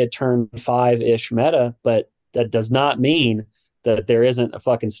might be a turn 5-ish meta, but that does not mean that there isn't a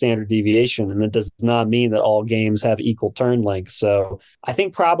fucking standard deviation. And it does not mean that all games have equal turn length. So I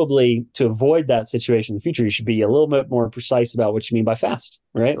think probably to avoid that situation in the future, you should be a little bit more precise about what you mean by fast,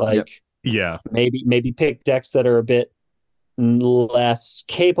 right? Like, yeah, maybe pick decks that are a bit less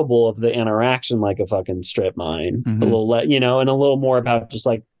capable of the interaction, like a fucking strip mine, a little and a little more about just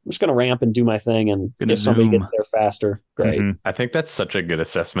like, I'm just gonna ramp and do my thing, and if somebody gets there faster, great. I think that's such a good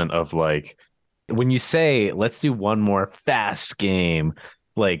assessment of like when you say let's do one more fast game,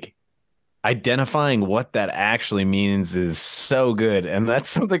 like identifying what that actually means is so good, and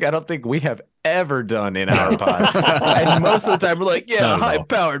that's something I don't think we have ever done in our pod. And most of the time we're like, yeah, high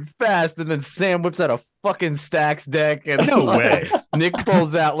powered fast, and then Sam whips out a fucking stacks deck, and no way. Nick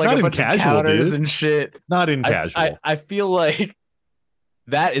pulls out like a bunch of counters and shit. Not in casual. I feel like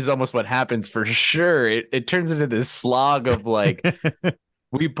that is almost what happens for sure. It turns into this slog of like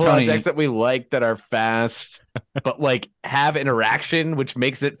we pull out decks that we like that are fast, but like have interaction, which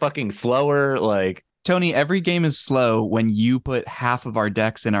makes it fucking slower. Like Tony, every game is slow when you put half of our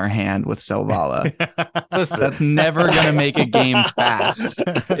decks in our hand with Selvala. That's never going to make a game fast.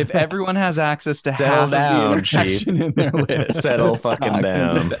 If everyone has access to half of the interaction in their list, settle fucking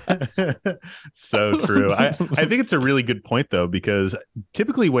down. So true. I think it's a really good point, though, because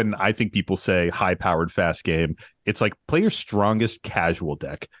typically when I think people say high-powered fast game, it's like play your strongest casual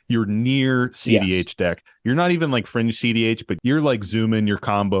deck, your near CDH deck. You're not even like fringe CDH, but you're like zooming, you're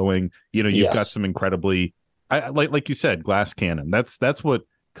comboing. You've got some incredibly, like you said, glass cannon. That's what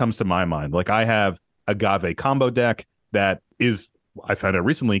comes to my mind. Like I have Agave combo deck that is, I found out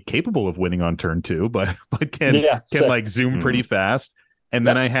recently, capable of winning on turn 2, but can like zoom pretty fast. And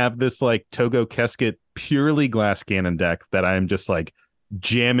then I have this like Togo Kesket purely glass cannon deck that I'm just like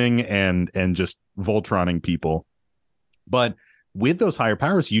jamming and just Voltroning people. But with those higher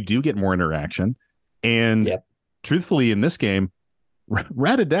powers, you do get more interaction. And truthfully, in this game,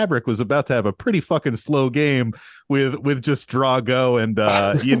 Radadabric was about to have a pretty fucking slow game with just draw go and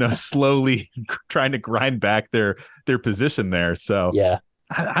slowly trying to grind back their position there. So Yeah.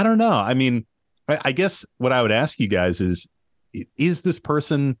 I don't know. I mean, I guess what I would ask you guys is this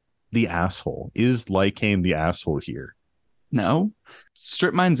person the asshole? Is Lycane the asshole here? No,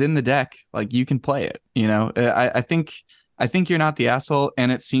 strip mine's in the deck. Like, you can play it. I think you're not the asshole,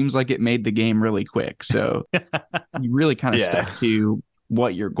 and it seems like it made the game really quick. So you really kind of stuck to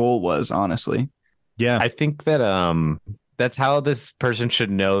what your goal was, honestly. Yeah, I think that that's how this person should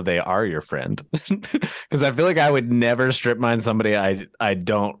know they are your friend. Because I feel like I would never strip mine somebody I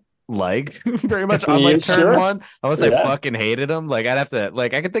don't like very much on like turn one, unless I fucking hated them. Like, I'd have to,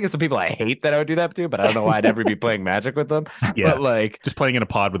 like, I can think of some people I hate that I would do that to, but I don't know why I'd ever be playing Magic with them. Yeah, but like just playing in a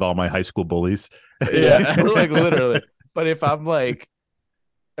pod with all my high school bullies. Yeah, like literally. But if I'm like,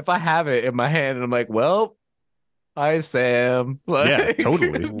 if I have it in my hand and I'm like, well, hi Sam, like, yeah,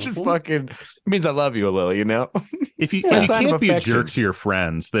 totally, just fucking means I love you a little, If you can't be a jerk to your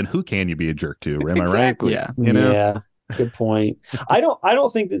friends, then who can you be a jerk to? Am exactly. I right? Yeah. Yeah. Good point. I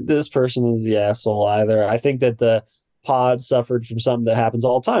don't think that this person is the asshole either. I think that the pod suffered from something that happens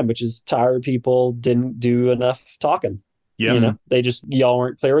all the time, which is tired people didn't do enough talking. Yeah. They just, y'all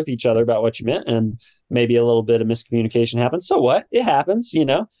weren't clear with each other about what you meant, and maybe a little bit of miscommunication happens. So what? It happens,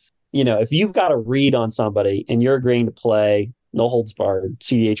 if you've got a read on somebody and you're agreeing to play no holds barred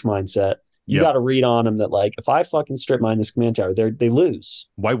CDH mindset, you got to read on them that, like, if I fucking strip mine this command tower, they lose.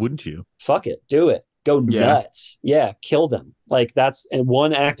 Why wouldn't you? Fuck it. Do it. Go nuts. Yeah. Kill them. Like, that's, and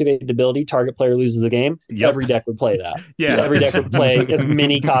one activated ability, target player loses the game. Yep. Every deck would play that. Yeah. Every deck would play as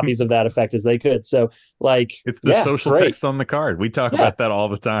many copies of that effect as they could. So, like, it's the social text on the card. We talk about that all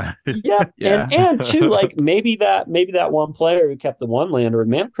the time. Yeah. And too, like, maybe that one player who kept the one lander with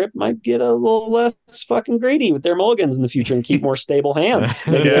Mana Crypt might get a little less fucking greedy with their mulligans in the future and keep more stable hands.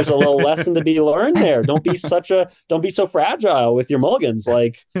 Maybe there's a little lesson to be learned there. Don't be so fragile with your mulligans.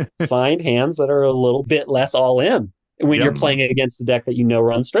 Like, find hands that are a little bit less all in when you're playing against a deck that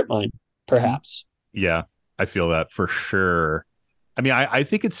runs strip mine, perhaps. Yeah, I feel that for sure. I mean, I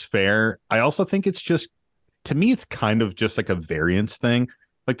think it's fair. I also think it's just, to me, it's kind of just like a variance thing.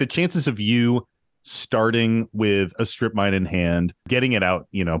 Like, the chances of you starting with a strip mine in hand, getting it out,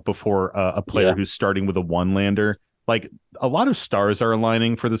 before a player who's starting with a one lander, like, a lot of stars are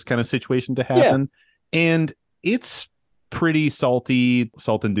aligning for this kind of situation to happen. Yeah. And it's pretty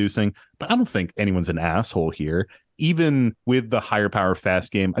salt-inducing, but I don't think anyone's an asshole here. Even with the higher power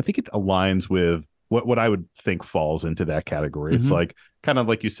fast game, I think it aligns with what I would think falls into that category. It's like, kind of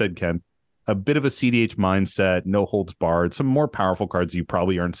like you said, Ken, a bit of a CDH mindset, no holds barred, some more powerful cards you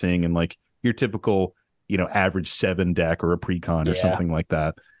probably aren't seeing in like your typical, average 7 deck or a precon or something like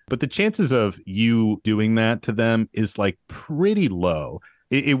that. But the chances of you doing that to them is like pretty low.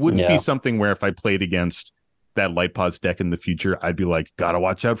 It wouldn't be something where if I played against that Light Pods deck in the future, I'd be like, gotta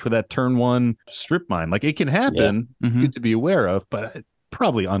watch out for that turn 1 strip mine. Like, it can happen, good to be aware of, but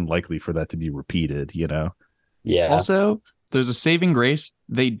probably unlikely for that to be repeated, Yeah. Also, there's a saving grace.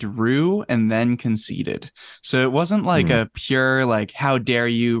 They drew and then conceded. So it wasn't like a pure, like, how dare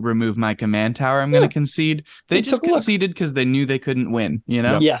you remove my command tower? I'm going to concede. They just conceded because they knew they couldn't win,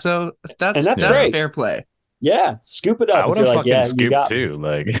 Yes. So that's great. Fair play. Yeah. Scoop it up. I would have fucking scooped too.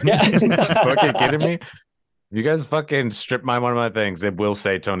 Like, fucking kidding me? You guys fucking strip mine one of my things, it will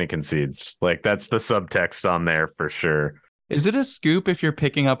say Tony concedes. Like, that's the subtext on there for sure. Is it a scoop if you're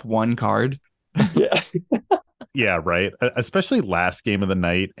picking up one card? Yeah. Yeah, right. Especially last game of the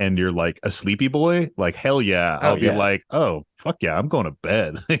night and you're like a sleepy boy. Like, hell yeah. I'll be like, oh, fuck yeah, I'm going to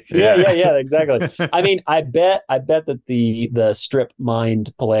bed. Yeah, exactly. I mean, I bet that the strip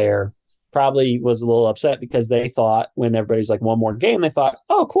mined player probably was a little upset because they thought, when everybody's like, one more game, they thought,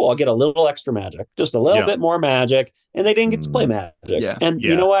 oh, cool, I'll get a little extra magic, just a little bit more magic, and they didn't get to play magic. Yeah. And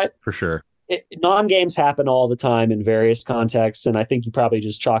you know what? For sure. Non-games happen all the time in various contexts, and I think you probably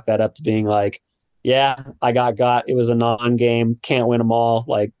just chalk that up to being like, yeah, I got it was a non-game, can't win them all,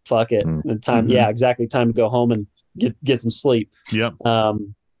 like, fuck it. Time to go home and get some sleep. Yep.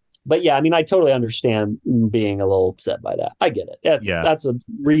 But yeah, I mean, I totally understand being a little upset by that. I get it. That's a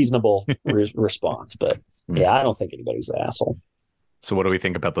reasonable response. But yeah, I don't think anybody's an asshole. So what do we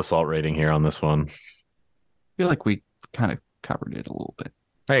think about the salt rating here on this one? I feel like we kind of covered it a little bit.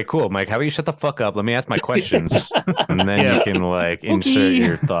 Hey, cool, Mike. How about you shut the fuck up? Let me ask my questions, and then you can like insert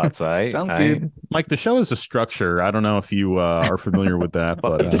your thoughts. Sounds good. Mike, the show is a structure. I don't know if you are familiar with that,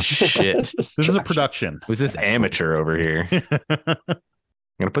 but shit. This is a production. Who's this amateur over here?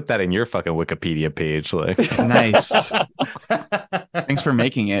 I'm gonna put that in your fucking Wikipedia page. Like, Nice. Thanks for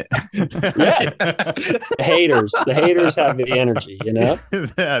making it. Yeah. The haters have the energy, you know?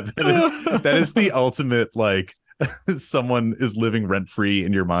 That is the ultimate, like, someone is living rent free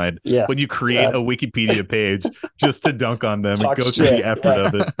in your mind. Yes. When you create a Wikipedia page just to dunk on them Talk and go through the shit. effort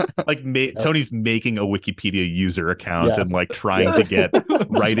of it. Like Tony's making a Wikipedia user account and like trying to get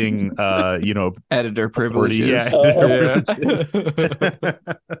writing, Editor privileges.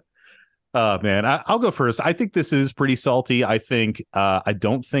 Man, I'll go first. I think this is pretty salty. I think I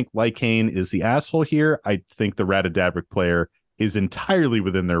don't think Lycane is the asshole here. I think the Ratadabric player is entirely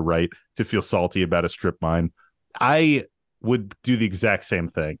within their right to feel salty about a strip mine. I would do the exact same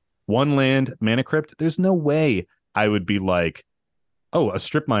thing. One land, Mana Crypt, there's no way I would be like, oh, a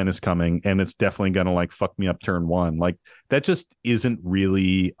strip mine is coming and it's definitely going to like fuck me up turn one. Like that just isn't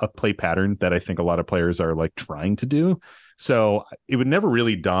really a play pattern that I think a lot of players are like trying to do. So it would never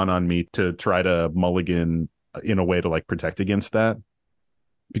really dawn on me to try to mulligan in a way to like protect against that,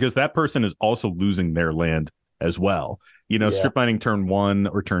 because that person is also losing their land as well. Strip mining turn one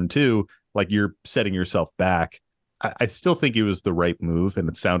or turn two, like you're setting yourself back. I still think it was the right move. And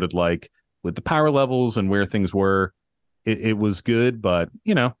it sounded like with the power levels and where things were, it was good. But,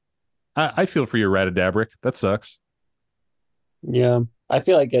 I feel for your Ratadabric. That sucks. Yeah. I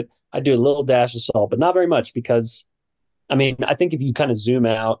feel like I do a little dash of salt, but not very much because, I mean, I think if you kind of zoom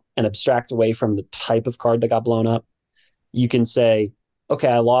out and abstract away from the type of card that got blown up, you can say, okay,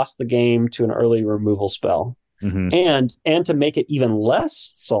 I lost the game to an early removal spell. Mm-hmm. And to make it even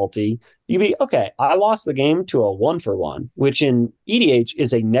less salty, you'd be, okay, I lost the game to a 1-for-1, which in EDH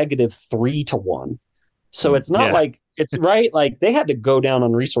is a -3-1. So it's not like it's right. Like they had to go down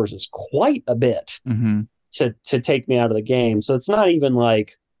on resources quite a bit to take me out of the game. So it's not even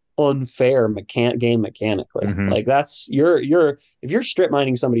like unfair game mechanically. Like that's if you're strip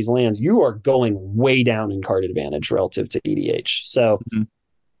mining somebody's lands, you are going way down in card advantage relative to EDH. So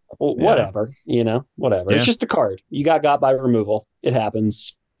whatever, whatever. Yeah. It's just a card. You got by removal. It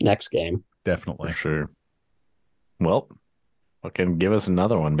happens. Next game. Definitely. For sure. Well, fucking give us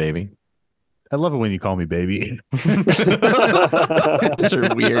another one, baby. I love it when you call me baby. These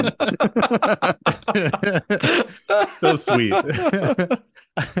are weird. So sweet.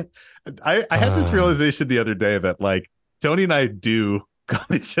 I had this realization the other day that like Tony and I do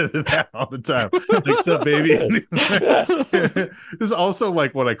call each other that all the time. Like, so baby. This is also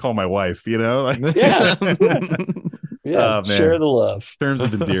like what I call my wife, Like, yeah, share the love. Terms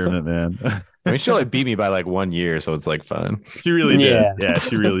of endearment, man. I mean, she only beat me by like 1 year, so it's like fun. She really did. Yeah,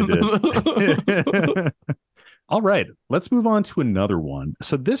 she really did. All right, let's move on to another one.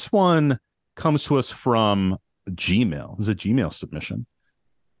 So this one comes to us from Gmail. This is a Gmail submission.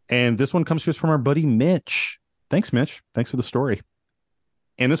 And this one comes to us from our buddy Mitch. Thanks, Mitch. Thanks for the story.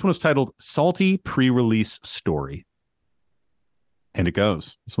 And this one is titled Salty Pre-Release Story. And it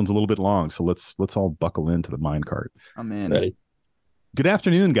goes. This one's a little bit long, so let's all buckle into the minecart. I'm in. Ready. Good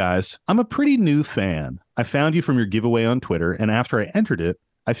afternoon, guys. I'm a pretty new fan. I found you from your giveaway on Twitter, and after I entered it,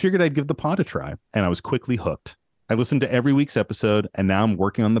 I figured I'd give the pod a try, and I was quickly hooked. I listened to every week's episode, and now I'm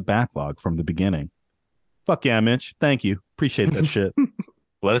working on the backlog from the beginning. Fuck yeah, Mitch. Thank you. Appreciate that shit.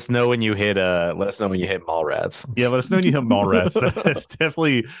 Let us know when you hit Mallrats. Yeah, let us know when you hit Mallrats. That's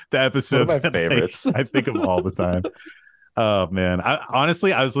definitely the episode. One of my favorites. I think of all the time. Oh man. I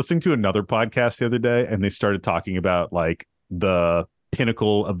was listening to another podcast the other day and they started talking about like the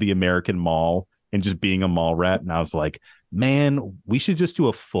pinnacle of the American mall and just being a mall rat. And I was like, man, we should just do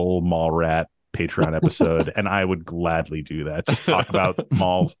a full mall rat Patreon episode. And I would gladly do that. Just talk about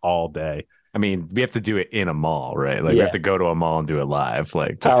malls all day. I mean, we have to do it in a mall, right? Like we have to go to a mall and do it live.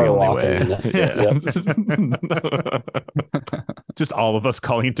 Like that's the only way. Just all of us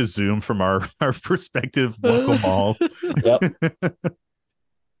calling into Zoom from our respective local malls. Yep.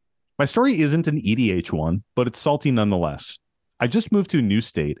 My story isn't an EDH one, but it's salty nonetheless. I just moved to a new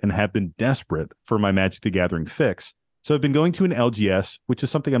state and have been desperate for my Magic the Gathering fix. So I've been going to an LGS, which is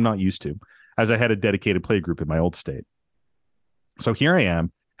something I'm not used to, as I had a dedicated play group in my old state. So here I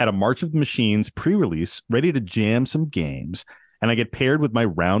am at a March of the Machines pre-release, ready to jam some games, and I get paired with my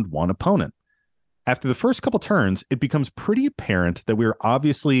round one opponent. After the first couple turns, it becomes pretty apparent that we are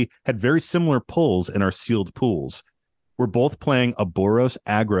obviously had very similar pulls in our sealed pools. We're both playing a Boros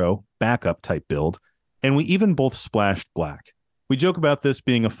aggro backup type build, and we even both splashed black. We joke about this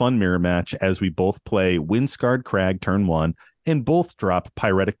being a fun mirror match as we both play Windscarred Crag turn 1 and both drop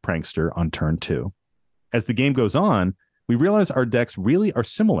Pyretic Prankster on turn 2. As the game goes on, we realize our decks really are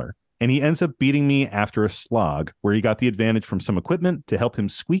similar, and he ends up beating me after a slog, where he got the advantage from some equipment to help him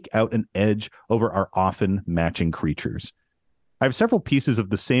squeak out an edge over our often matching creatures. I have several pieces of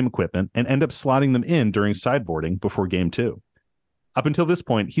the same equipment and end up slotting them in during sideboarding before game 2. Up until this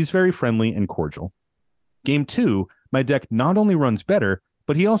point, he's very friendly and cordial. Game 2, my deck not only runs better,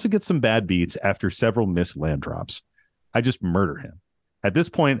 but he also gets some bad beats after several missed land drops. I just murder him. At this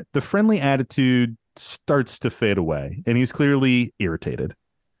point, the friendly attitude starts to fade away, and he's clearly irritated.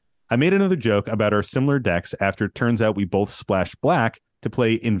 I made another joke about our similar decks after it turns out we both splashed black to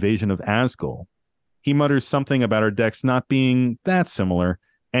play Invasion of Asgul. He mutters something about our decks not being that similar,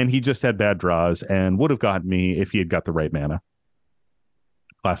 and he just had bad draws and would have gotten me if he had got the right mana.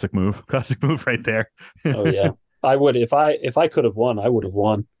 Classic move right there. Oh yeah. I would if I could have won, I would have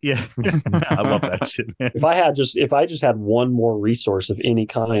won. Yeah. I love that shit, man. If I just had one more resource of any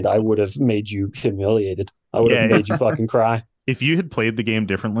kind, I would have made you humiliated. I would have made you fucking cry. If you had played the game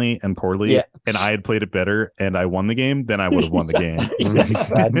differently and poorly, and I had played it better and I won the game, then I would have won the game.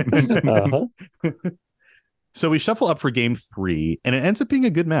 So we shuffle up for game 3, and it ends up being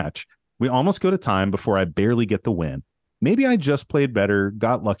a good match. We almost go to time before I barely get the win. Maybe I just played better,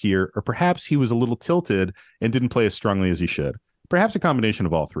 got luckier, or perhaps he was a little tilted and didn't play as strongly as he should. Perhaps a combination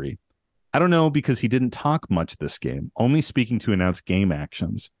of all three. I don't know because he didn't talk much this game, only speaking to announce game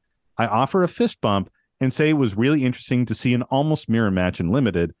actions. I offer a fist bump and say it was really interesting to see an almost mirror match in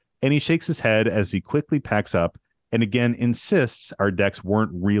Limited, and he shakes his head as he quickly packs up and again insists our decks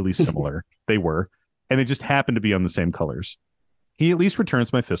weren't really similar. They were, and they just happened to be on the same colors. He at least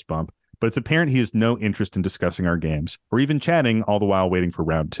returns my fist bump, but it's apparent he has no interest in discussing our games, or even chatting all the while waiting for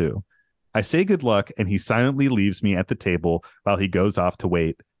round 2. I say good luck, and he silently leaves me at the table while he goes off to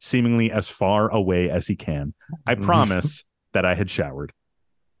wait, seemingly as far away as he can. I promise that I had showered.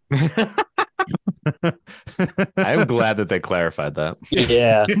 I'm glad that they clarified that.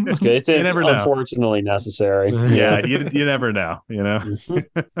 Yeah, it's good. It's You never know. Unfortunately necessary. Yeah, you never know, you know?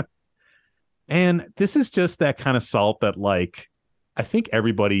 And this is just that kind of salt that, like, I think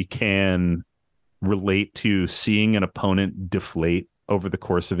everybody can relate to seeing an opponent deflate over the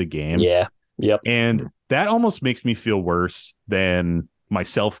course of a game. Yeah. Yep. And that almost makes me feel worse than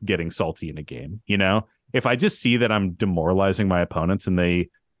myself getting salty in a game. You know, if I just see that I'm demoralizing my opponents and they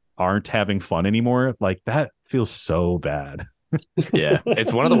aren't having fun anymore, like that feels so bad. Yeah,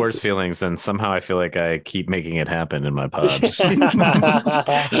 it's one of the worst feelings, and somehow I feel like I keep making it happen in my pods. You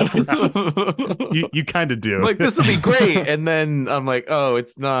kind of do. Like, this will be great, and then I'm like, oh,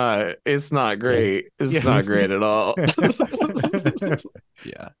 it's not great. It's not great at all.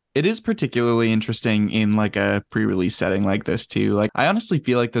 Yeah. It is particularly interesting in like a pre-release setting like this too. Like, I honestly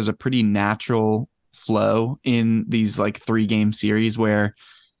feel like there's a pretty natural flow in these like 3-game series where,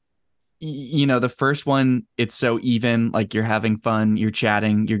 you know, the first one, it's so even, like you're having fun, you're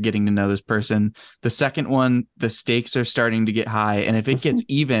chatting, you're getting to know this person. The second one, the stakes are starting to get high. And if it gets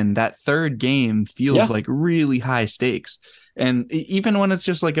even, that third game feels like really high stakes. And even when it's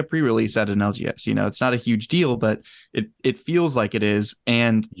just like a pre-release at an LGS, you know, it's not a huge deal, but it feels like it is.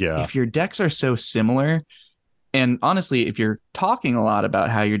 And if your decks are so similar, and honestly, if you're talking a lot about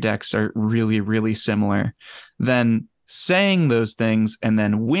how your decks are really, really similar, then saying those things and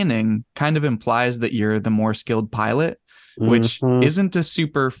then winning kind of implies that you're the more skilled pilot, which isn't a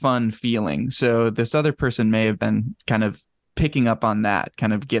super fun feeling. So this other person may have been kind of picking up on that,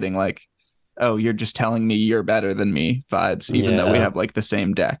 kind of getting like, oh, you're just telling me you're better than me vibes, even though we have like the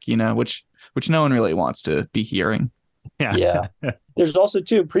same deck, you know, which no one really wants to be hearing. Yeah. There's also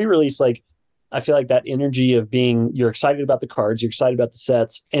too pre-release, like I feel like that energy of being, you're excited about the cards, you're excited about the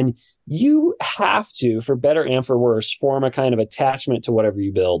sets, and you have to, for better and for worse, form a kind of attachment to whatever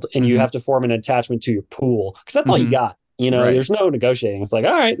you build. And you have to form an attachment to your pool because that's all you got. You know, there's no negotiating. It's like,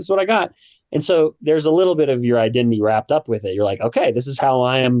 all right, this is what I got. And so there's a little bit of your identity wrapped up with it. You're like, okay, this is how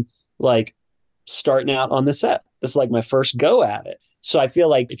I am like starting out on the set. This is like my first go at it. So I feel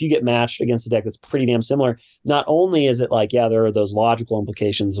like if you get matched against a deck that's pretty damn similar, not only is it like, yeah, there are those logical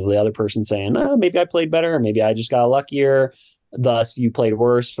implications of the other person saying, oh, maybe I played better, or maybe I just got luckier, thus you played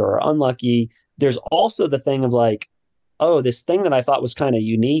worse or unlucky. There's also the thing of like, oh, this thing that I thought was kind of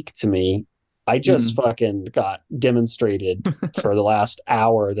unique to me, I just fucking got demonstrated for the last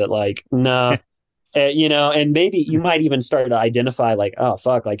hour that like, nah, you know, and maybe you might even start to identify like, oh,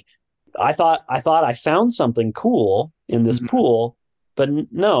 fuck, like I thought I found something cool in this pool. But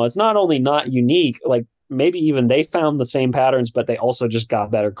no, it's not only not unique, like maybe even they found the same patterns, but they also just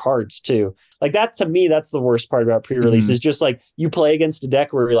got better cards too. Like that, to me, that's the worst part about pre-release is just like you play against a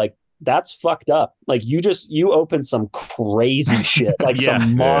deck where you're like, that's fucked up. Like you open some crazy shit, like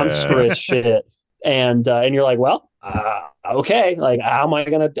some monstrous shit. And you're like, well, okay, like how am I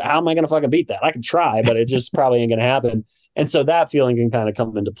gonna fucking beat that? I can try, but it just probably ain't gonna happen. And so that feeling can kind of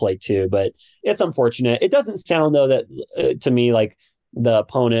come into play too. But it's unfortunate. It doesn't sound though that to me like the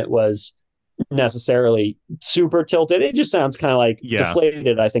opponent was necessarily super tilted. It just sounds kind of like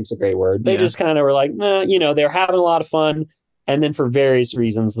deflated, I think is a great word. They just kind of were like, nah, they're having a lot of fun. And then for various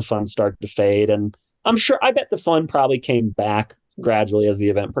reasons, the fun started to fade. And I bet the fun probably came back gradually as the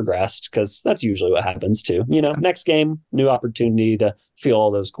event progressed, because that's usually what happens too. Next game, new opportunity to feel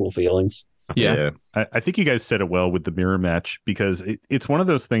all those cool feelings. Yeah. I think you guys said it well with the mirror match, because it's one of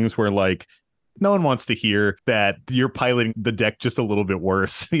those things where like no one wants to hear that you're piloting the deck just a little bit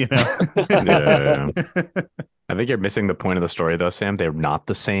worse, Yeah. I think you're missing the point of the story though, Sam. They're not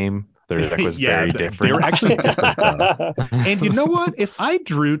the same. Their deck was very different. They were actually different though. And you know what? If I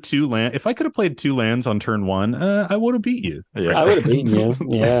drew if I could have played 2 lands on turn 1, I would have beat you. Yeah. I would have beaten you.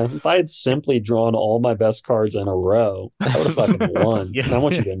 Yeah. If I had simply drawn all my best cards in a row, I would have fucking won. And I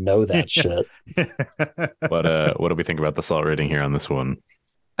want you to know that shit. What do we think about the salt rating here on this one?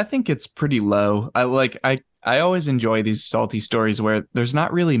 I think it's pretty low. I always enjoy these salty stories where there's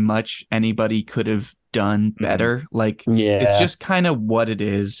not really much anybody could have done better. Like, it's just kind of what it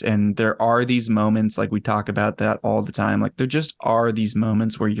is. And there are these moments, like we talk about that all the time. Like, there just are these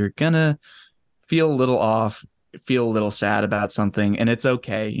moments where you're gonna feel a little off, feel a little sad about something, and it's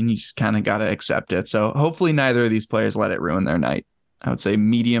okay. And you just kind of got to accept it. So hopefully neither of these players let it ruin their night. I would say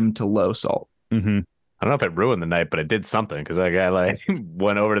medium to low salt. Mm-hmm. I don't know if it ruined the night, but it did something, because that guy like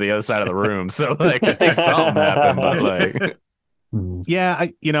went over to the other side of the room. So like, I think something happened, but like, yeah,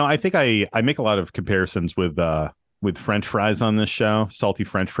 I think I make a lot of comparisons with French fries on this show, salty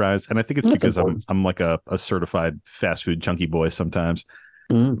French fries, and I think it's because I'm like a certified fast food chunky boy sometimes.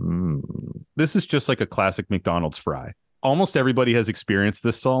 This is just like a classic McDonald's fry. Almost everybody has experienced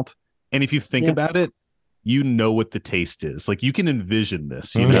this salt, and if you think about it, you know what the taste is. Like, you can envision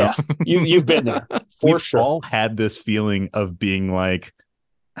this, Yeah, you've been there for We've all had this feeling of being like,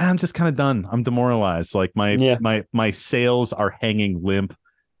 I'm just kind of done. I'm demoralized. Like my sails are hanging limp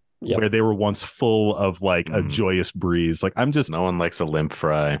where they were once full of like a joyous breeze. Like, I'm just, no one likes a limp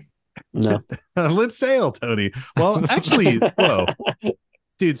fry. No. A limp sail, Tony. Well, actually, whoa.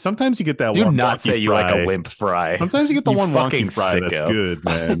 Dude, sometimes you get that Do one not say wonky you fry. like a limp fry. Sometimes you get the You one fucking wonky fry sicko. that's good,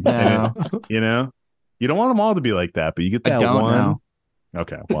 man. No. And you don't want them all to be like that, but you get that I don't one. know.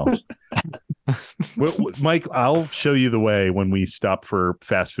 Okay, well, Mike, I'll show you the way when we stop for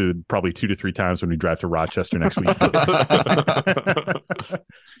fast food probably 2 to 3 times when we drive to Rochester next week.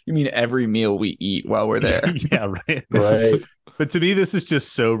 You mean every meal we eat while we're there? Yeah, right. But to me, this is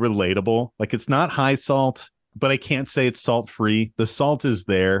just so relatable. Like, it's not high salt, but I can't say it's salt free. The salt is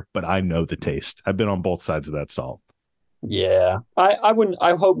there, but I know the taste. I've been on both sides of that salt. Yeah, I wouldn't.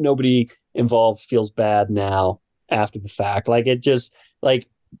 I hope nobody involved feels bad now after the fact. Like, it just, like,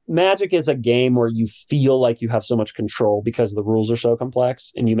 Magic is a game where you feel like you have so much control because the rules are so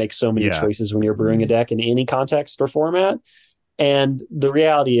complex and you make so many choices when you're brewing a deck in any context or format. And the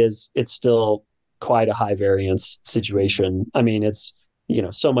reality is, it's still quite a high variance situation. I mean, it's,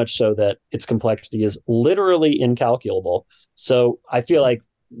 so much so that its complexity is literally incalculable. So I feel like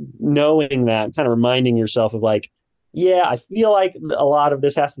knowing that, kind of reminding yourself of like, yeah, I feel like a lot of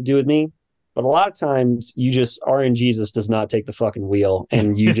this has to do with me, but a lot of times RNGesus does not take the fucking wheel,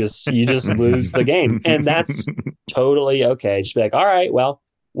 and you just lose the game, and that's totally okay. Just be like, all right, well,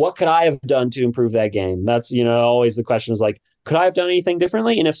 what could I have done to improve that game? That's always the question is like, could I have done anything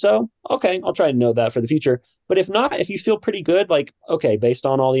differently? And if so, okay, I'll try to know that for the future. But if not, if you feel pretty good, like, okay, based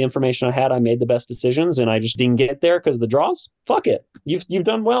on all the information I had, I made the best decisions, and I just didn't get there because of the draws. Fuck it, you've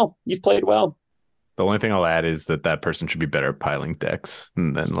done well, you've played well. The only thing I'll add is that person should be better at piling decks,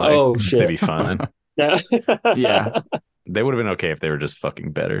 and then like they'd be fine. Yeah, they would have been okay if they were just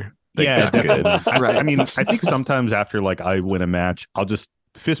fucking better. Good. Right. I mean, I think sometimes after like I win a match, I'll just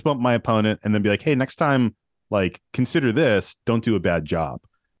fist bump my opponent and then be like, hey, next time, like, consider this. Don't do a bad job.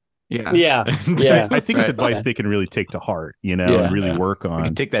 Yeah. I think it's advice they can really take to heart, and really work on. You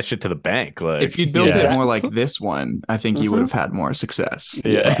can take that shit to the bank. Like, if you'd build it more like this one, I think you would have had more success.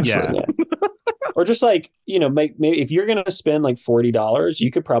 Yeah. Or just like, maybe if you're going to spend like $40, you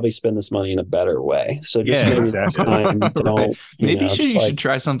could probably spend this money in a better way. So just maybe next time, don't. Maybe you should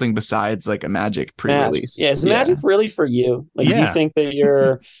try something besides like a Magic pre-release. Yeah, is Magic really for you? Like, do you think that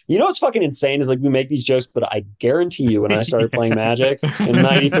you're? What's fucking insane is like we make these jokes, but I guarantee you, when I started playing Magic in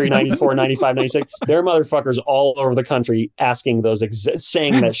 93, 94, 95, 96, there are motherfuckers all over the country asking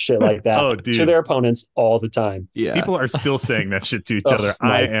saying that shit like that to their opponents all the time. Yeah, people are still saying that shit to each other.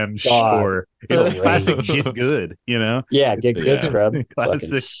 I am sure. It's Great. classic get good, you know? Yeah, get good, Yeah. scrub. Fucking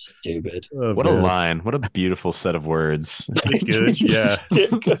Classic. stupid. Oh, What a man. line. What a beautiful set of words. Get good. Yeah.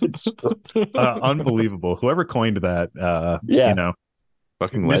 Get good, scrub. Unbelievable. Whoever coined that, Yeah.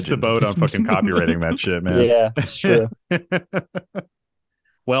 Fucking missed the legend. boat on fucking copywriting that shit, man. Yeah, it's true.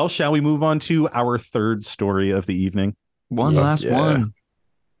 Well, shall we move on to our third story of the evening? One Yeah. last one.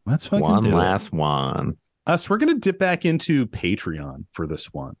 Let's fucking One do last one. it. So we're going to dip back into Patreon for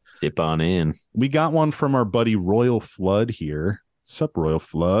this one. Dip on in. We got one from our buddy Royal Flood here. Sup, Royal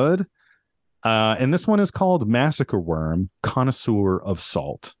Flood? And this one is called Massacre Wurm, Connoisseur of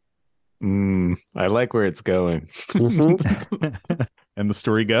Salt. I like where it's going. Mhm. And the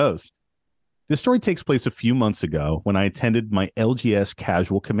story goes. This story takes place a few months ago when I attended my LGS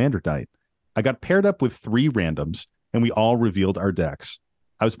casual commander night. I got paired up with 3 randoms, and we all revealed our decks.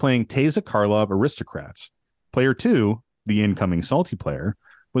 I was playing Teza Karlov Aristocrats. Player 2, the incoming salty player,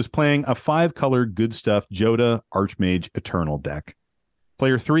 was playing a 5-color good stuff Joda Archmage Eternal deck.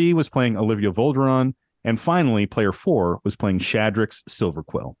 Player 3 was playing Olivia Volderon, and finally, player 4 was playing Shadrix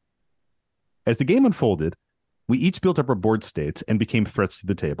Silverquill. As the game unfolded, we each built up our board states and became threats to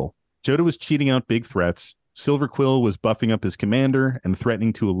the table. Joda was cheating out big threats, Silverquill was buffing up his commander and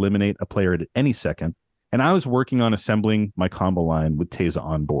threatening to eliminate a player at any second, and I was working on assembling my combo line with Teza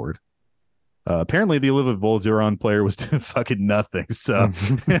on board. Apparently, the Olivia Volderon player was doing fucking nothing, so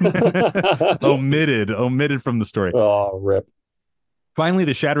omitted from the story. Oh, rip. Finally,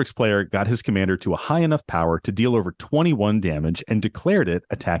 the Shadrix player got his commander to a high enough power to deal over 21 damage and declared it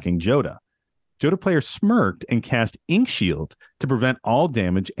attacking Joda. Joda player smirked and cast Ink Shield to prevent all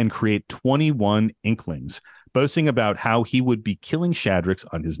damage and create 21 Inklings, boasting about how he would be killing Shadrix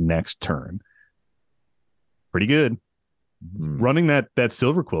on his next turn. Pretty good. Running that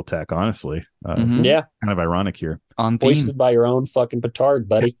Silverquill tech, honestly. Yeah. Kind of ironic here. On theme. Hoisted by your own fucking petard,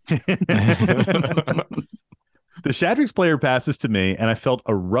 buddy. The Shadrix player passes to me, and I felt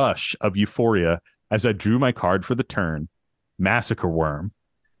a rush of euphoria as I drew my card for the turn, Massacre Wurm.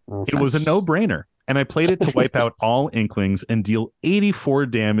 It was a no-brainer, and I played it to wipe out all Inklings and deal 84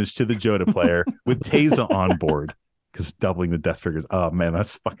 damage to the Joda player with Teza on board, because doubling the death figures. Oh, man,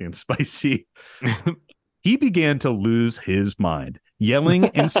 that's fucking spicy. He began to lose his mind, yelling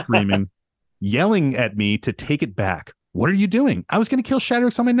and screaming, yelling at me to take it back. What are you doing? I was going to kill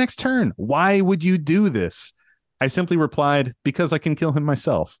Shadrix on my next turn. Why would you do this? I simply replied, because I can kill him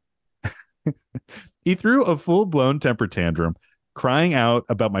myself. He threw a full-blown temper tantrum, crying out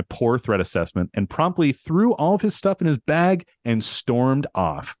about my poor threat assessment, and promptly threw all of his stuff in his bag and stormed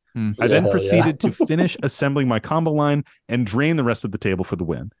off. I then proceeded to finish assembling my combo line and drain the rest of the table for the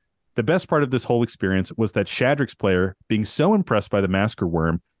win. The best part of this whole experience was that Shadrix player being so impressed by the Massacre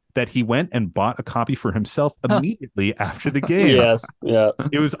Wurm that he went and bought a copy for himself immediately after the game. Yes, yeah.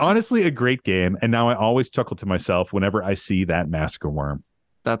 It was honestly a great game, and now I always chuckle to myself whenever I see that Massacre Wurm.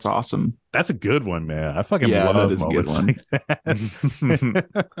 That's awesome. That's a good one, man. I fucking Yeah, love that is a good moments one. like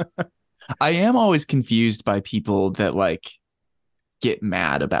that. I am always confused by people that like get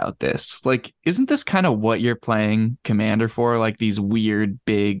mad about this. Like, isn't this kind of what you're playing Commander for? Like these weird,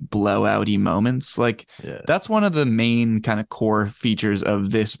 big blowouty moments. Like that's one of the main kind of core features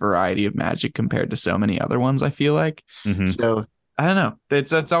of this variety of Magic compared to so many other ones, I feel like. So I don't know.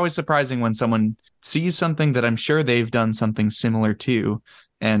 It's always surprising when someone sees something that I'm sure they've done something similar to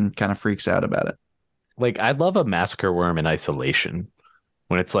and kind of freaks out about it. Like, I'd love a Massacre Wurm in isolation.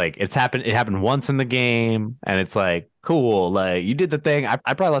 When it happened once in the game, and it's like, cool, like you did the thing. I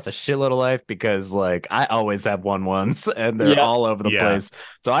probably lost a shitload of life because like I always have 1/1s and they're all over the place.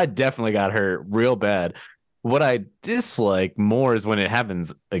 So I definitely got hurt real bad. What I dislike more is when it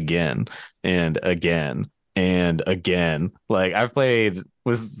happens again and again and again. Like I've played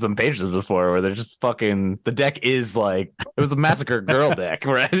with some pages before where they're just fucking, the deck is like, it was a Massacre girl deck,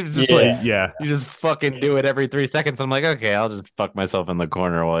 right? It's just you just fucking do it every 3 seconds. I'm like, okay, I'll just fuck myself in the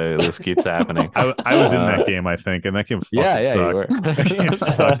corner while this keeps happening. I was in that game, I think, and that game fucking sucked. You were. That game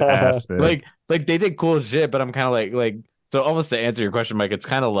sucked ass, man. Like they did cool shit, but I'm kind of like so almost to answer your question, Mike, it's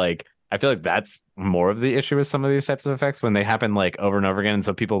kind of like I feel like that's more of the issue with some of these types of effects when they happen like over and over again. And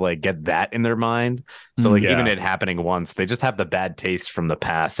so people like get that in their mind. So like even it happening once, they just have the bad taste from the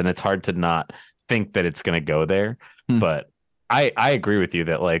past. And it's hard to not think that it's going to go there. But I agree with you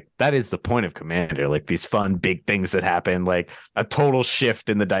that like that is the point of Commander, like these fun big things that happen, like a total shift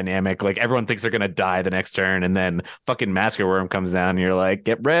in the dynamic. Like everyone thinks they're going to die the next turn. And then fucking Massacre Wurm comes down and you're like,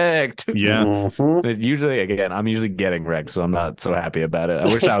 get wrecked. Yeah. Usually, again, I'm usually getting wrecked, so I'm not so happy about it.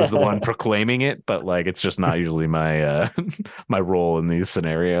 I wish I was the one proclaiming it, but like it's just not usually my my role in these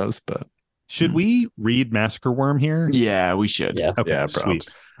scenarios. But Should we read Massacre Worm here? Yeah, we should. Yeah. Okay, Yeah, sweet.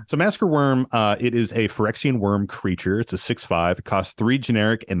 props. So Massacre Worm, it is a Phyrexian worm creature. It's a 6/5. It costs 3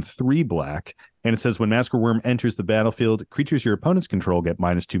 generic and 3 black. And it says when Massacre Worm enters the battlefield, creatures your opponents control get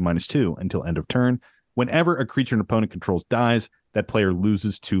 -2/-2 until end of turn. Whenever a creature an opponent controls dies, that player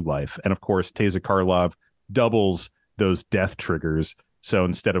loses 2 life. And of course, Teza Karlov doubles those death triggers. So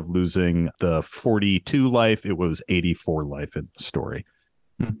instead of losing the 42 life, it was 84 life in the story.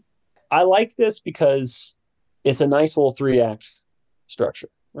 I like this because it's a nice little 3-act structure,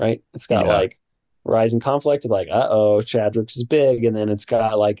 right? It's got like Rising Conflict of like, Shadrix is big, and then it's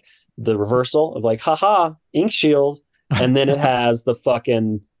got like the reversal of like, haha, Ink Shield, and then it has the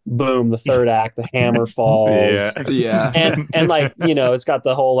fucking boom, the 3rd act, the hammer falls. Yeah. And like, it's got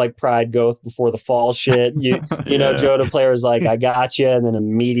the whole like pride goeth before the fall shit. You know, Joda player's like, I got you, and then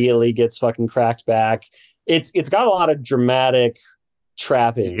immediately gets fucking cracked back. It's got a lot of dramatic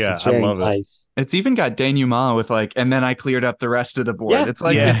trappings. Yeah, it's very I love nice. It's even got denouement with like, and then I cleared up the rest of the board. Yeah. It's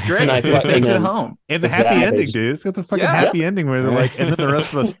like, Yeah. it's great. And I It fucking takes it then- home. And the Exactly. happy ending, dude. It's got the fucking Yeah. happy ending where they're like, and then the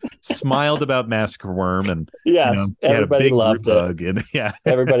rest of us smiled about Massacre Worm, and Yes, you had a everybody big loved group it. hug, and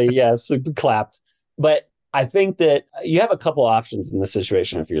Everybody, super clapped. But I think that you have a couple options in this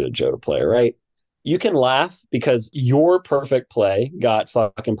situation if you're the Joda player, right? You can laugh because your perfect play got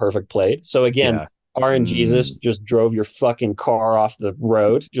fucking perfect played. So again, Yeah. RNGesus just drove your fucking car off the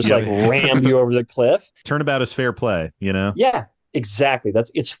road, just Yeah. like rammed you over the cliff. Turnabout is fair play, you know? Yeah, exactly.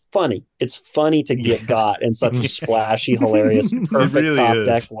 It's funny. It's funny to get got in such a splashy, hilarious, perfect really top is.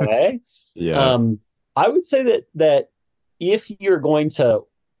 deck way. Yeah. I would say that if you're going to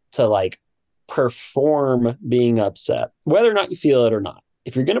like perform being upset, whether or not you feel it or not,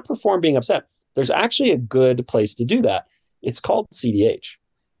 if you're going to perform being upset, there's actually a good place to do that. It's called CDH.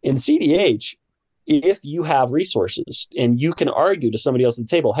 In CDH, if you have resources and you can argue to somebody else at the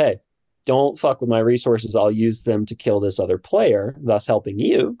table, hey, don't fuck with my resources, I'll use them to kill this other player, thus helping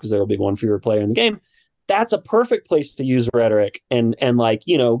you because there will be one fewer player in the game. That's a perfect place to use rhetoric and like,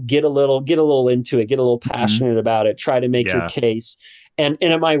 get a little into it, get a little passionate about it, try to make your case. And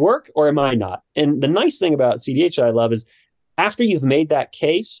it might work or it might not. And the nice thing about CDH that I love is after you've made that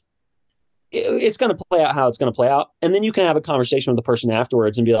case, it's going to play out how it's going to play out. And then you can have a conversation with the person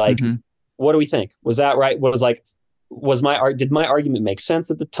afterwards and be like, what do we think? Was that right? Did my argument make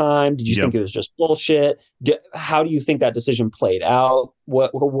sense at the time? Did you think it was just bullshit? How do you think that decision played out?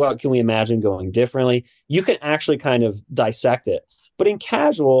 What can we imagine going differently? You can actually kind of dissect it. But in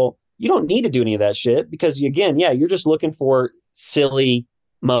casual, you don't need to do any of that shit because you're just looking for silly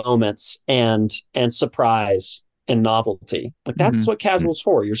moments and surprise and novelty. Like that's what casual's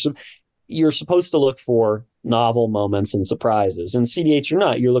for. You're supposed to look for novel moments and surprises. In CDH, you're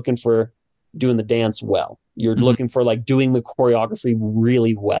not. You're looking for doing the dance well. You're looking for like doing the choreography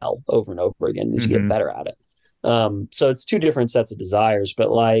really well over and over again as you get better at it. So it's 2 different sets of desires,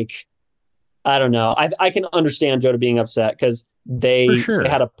 but like, I don't know. I can understand Joda being upset because they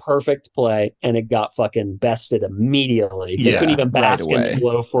had a perfect play and it got fucking bested immediately. They couldn't even bask in the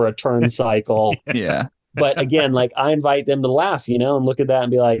blow for a turn cycle. Yeah. But again, like I invite them to laugh, and look at that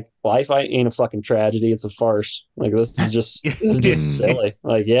and be like, life ain't a fucking tragedy. It's a farce. Like this is just silly.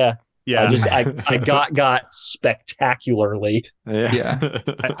 Like, yeah. I got spectacularly.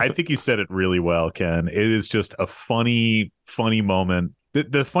 I think you said it really well, Ken. It is just a funny moment.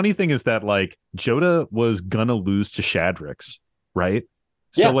 The funny thing is that like Joda was gonna lose to Shadrix, right?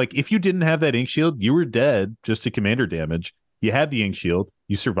 So like if you didn't have that ink shield, you were dead just to commander damage. You had the ink shield,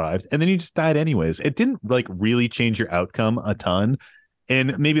 you survived, and then you just died anyways. It didn't like really change your outcome a ton.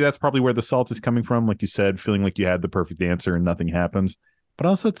 And maybe that's probably where the salt is coming from, like you said, feeling like you had the perfect answer and nothing happens. But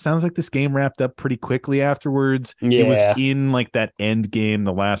also it sounds like this game wrapped up pretty quickly afterwards. It was in like that end game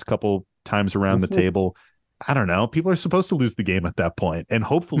the last couple times around the table. I don't know. People are supposed to lose the game at that point. And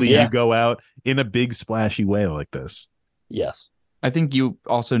hopefully you go out in a big splashy way like this. Yes. I think you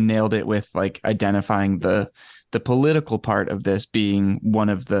also nailed it with like identifying the political part of this being one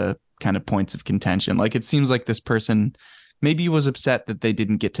of the kind of points of contention. Like it seems like this person maybe was upset that they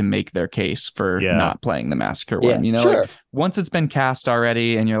didn't get to make their case for not playing the Massacre Worm. Like once it's been cast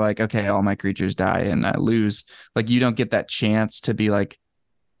already and you're like, okay, all my creatures die and I lose, like you don't get that chance to be like,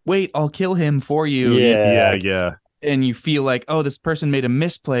 wait, I'll kill him for you. Yeah. And you feel like, oh, this person made a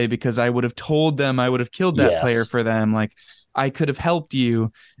misplay because I would have told them I would have killed that player for them. Like I could have helped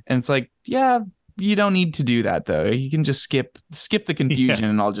you. And it's like, yeah, you don't need to do that though. You can just skip the confusion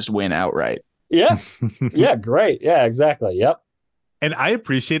and I'll just win outright. Yeah. Yeah. Great. Yeah, exactly. Yep. And I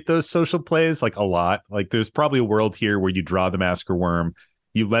appreciate those social plays like a lot. Like there's probably a world here where you draw the Massacre Worm,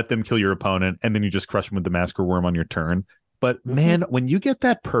 you let them kill your opponent, and then you just crush them with the Massacre Worm on your turn. But man, when you get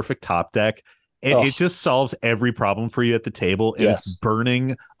that perfect top deck, it just solves every problem for you at the table, and it's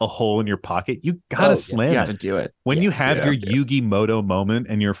burning a hole in your pocket. You gotta slam you it. gotta do it. When you have your Yugi Moto moment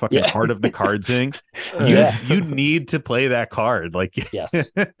and your fucking heart of the cardsing, you need to play that card. Like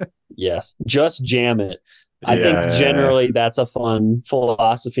yes, just jam it. I think generally that's a fun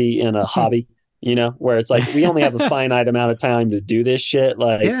philosophy in a hobby, where it's like we only have a finite amount of time to do this shit.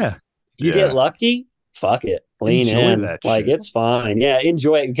 Like, if you get lucky, fuck it, lean in. That like shit. It's fine. Yeah,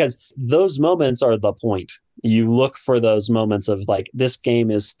 enjoy it, because those moments are the point. You look for those moments of like, this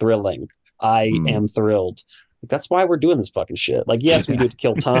game is thrilling. I am thrilled. That's why we're doing this fucking shit. Like, yes, we do it to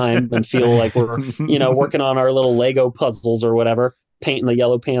kill time and feel like we're, working on our little Lego puzzles or whatever, painting the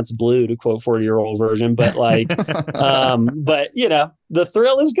yellow pants blue, to quote 40-year-old version. But like, the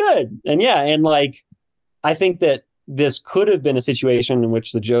thrill is good. And and like, I think that this could have been a situation in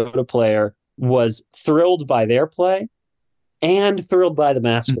which the Joda player was thrilled by their play and thrilled by the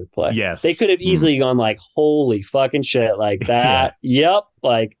Massacre play. Yes. They could have easily gone like, holy fucking shit, like that. Yep.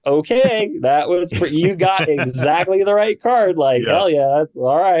 Like, okay, that was you got exactly the right card. Like, hell yeah, that's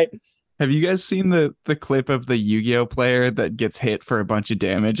all right. Have you guys seen the clip of the Yu-Gi-Oh player that gets hit for a bunch of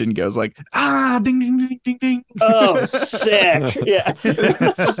damage and goes like, ding, ding, ding, ding, ding. Oh, sick. Yeah.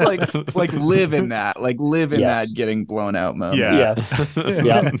 It's just like live in that, that getting blown out moment. Yeah.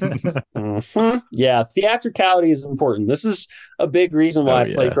 Yeah. Theatricality is important. This is a big reason why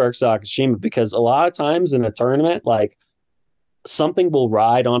I play Kurok Sakashima, because a lot of times in a tournament, like, something will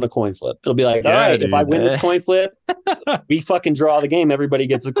ride on a coin flip. It'll be like, all right, dude, if I win this coin flip, we fucking draw the game. Everybody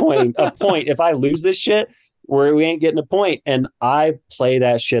gets a point. If I lose this shit, we ain't getting a point. And I play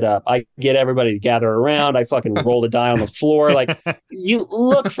that shit up. I get everybody to gather around. I fucking roll the die on the floor. Like, you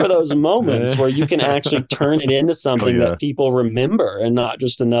look for those moments where you can actually turn it into something that people remember, and not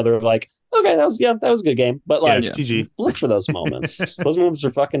just another like, okay, that was a good game. But like, look for those moments. Those moments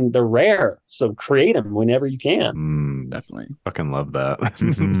are they're rare. So create them whenever you can. Definitely. Fucking love that.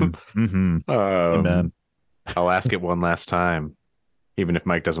 Amen. I'll ask it one last time, even if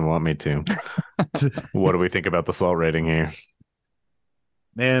Mike doesn't want me to. What do we think about the salt rating here?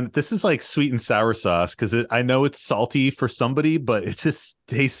 Man, this is like sweet and sour sauce, because I know it's salty for somebody, but it just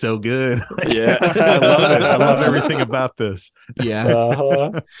tastes so good. I love it. I love everything about this. Yeah.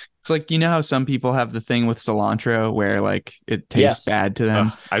 It's like, how some people have the thing with cilantro where like it tastes bad to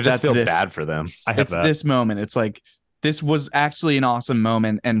them. I just feel bad for them. It's this moment. It's like, this was actually an awesome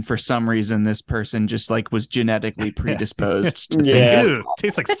moment, and for some reason this person just like was genetically predisposed. Ew,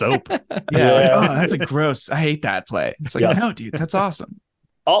 tastes like soap. Like, that's a gross. I hate that play. It's like, no, dude, that's awesome.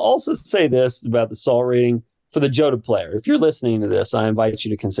 I'll also say this about the salt rating for the Joda player. If you're listening to this, I invite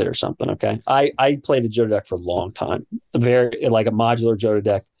you to consider something. Okay, I played a Joda deck for a long time, very like a modular Joda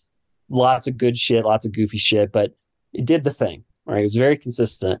deck. Lots of good shit, lots of goofy shit, but it did the thing. Right, it was very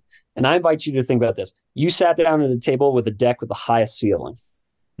consistent. And I invite you to think about this. You sat down at the table with a deck with the highest ceiling.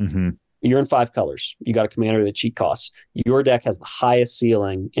 You're in 5 colors. You got a commander that cheat costs. Your deck has the highest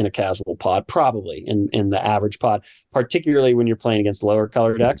ceiling in a casual pod, probably in the average pod, particularly when you're playing against lower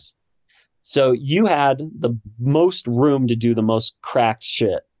color decks. So you had the most room to do the most cracked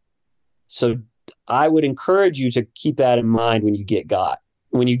shit. So I would encourage you to keep that in mind when you get got.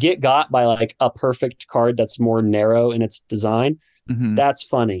 When you get got by like a perfect card that's more narrow in its design, that's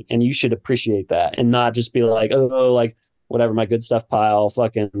funny. And you should appreciate that and not just be like, oh, like, whatever, my good stuff pile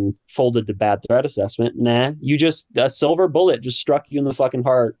fucking folded to bad threat assessment. Nah, a silver bullet just struck you in the fucking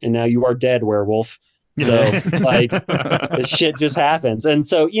heart, and now you are dead, werewolf. So like, this shit just happens. And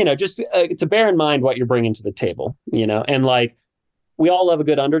so, just to bear in mind what you're bringing to the table, and like, we all love a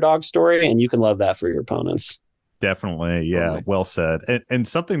good underdog story, and you can love that for your opponents. Definitely. Yeah. Totally. Well said. And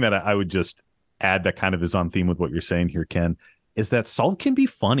something that I would just add that kind of is on theme with what you're saying here, Ken, is that salt can be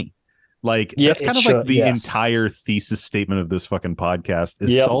funny. Like, that's kind of like the entire thesis statement of this fucking podcast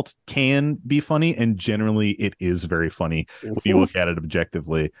is salt can be funny, and generally it is very funny when you look at it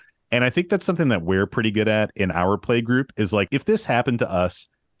objectively. And I think that's something that we're pretty good at in our play group is like, if this happened to us,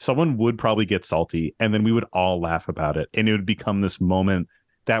 someone would probably get salty, and then we would all laugh about it. And it would become this moment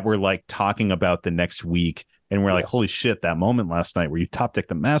that we're like talking about the next week. And we're like, holy shit, that moment last night where you top decked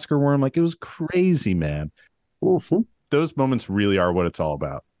the Massacre Wurm, like, it was crazy, man. Those moments really are what it's all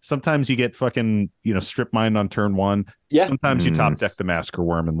about. Sometimes you get fucking, strip mined on turn 1. Yeah. Sometimes you top deck the Massacre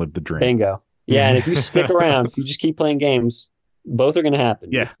Wurm and live the dream. Bingo. Yeah. And if you stick around, if you just keep playing games, both are going to happen.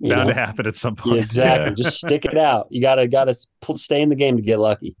 Yeah. Bound to happen at some point. Yeah, exactly. Yeah. Just stick it out. You gotta stay in the game to get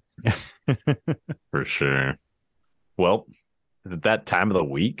lucky. For sure. Well, is it that time of the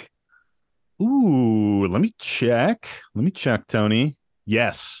week? Ooh, let me check, Tony.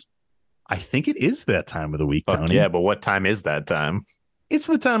 Yes. I think it is that time of the week, Fuck Tony. yeah, but what time is that time? It's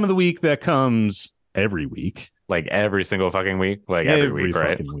the time of the week that comes every week. Like every single fucking week? Like Every week,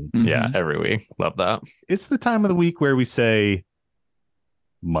 right? fucking week. Yeah, every week. Love that. It's the time of the week where we say,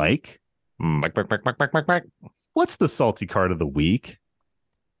 Mike, Mike. what's the salty card of the week?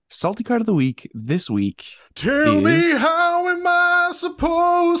 Salty card of the week this week. Tell me, how am I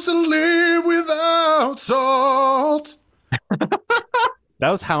supposed to live without salt? That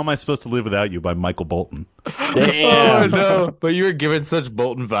was How Am I Supposed to Live Without You by Michael Bolton. Oh no! But you were giving such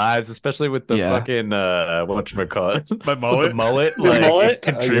Bolton vibes, especially with the fucking whatchamacallit? My mullet. The mullet, The like mullet? it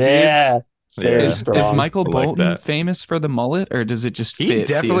contributes. Yeah. It's very Is strong. Michael I like Bolton that. famous for the mullet, or does it just He fit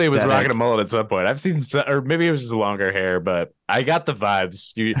the definitely was aesthetic? rocking a mullet at some point. I've seen, or maybe it was just longer hair, but I got the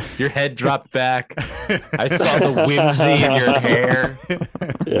vibes. Your head dropped back. I saw the whimsy in your hair.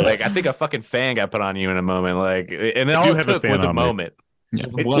 Yeah. Like I think a fucking fan got put on you in a moment. Like, and I all do it have a took fan was a on me. moment. Yeah.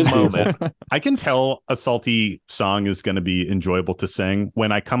 Just one It's moment. I can tell a salty song is going to be enjoyable to sing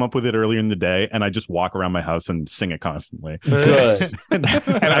when I come up with it earlier in the day and I just walk around my house and sing it constantly. Good. and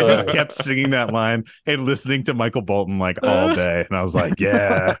I just kept singing that line and listening to Michael Bolton like all day. And I was like,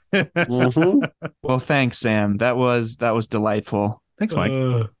 yeah. Mhm. Well, thanks, Sam. That was delightful. Thanks,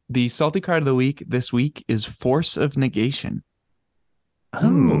 Mike. The salty card of the week this week is Force of Negation.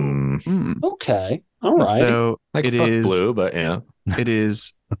 Hmm. Okay. All right. So Like it fuck is blue, but yeah. It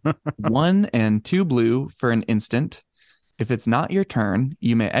is 1 and 2 blue for an instant. If it's not your turn,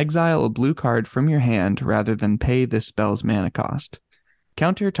 you may exile a blue card from your hand rather than pay this spell's mana cost.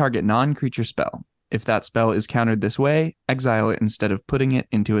 Counter target non-creature spell. If that spell is countered this way, exile it instead of putting it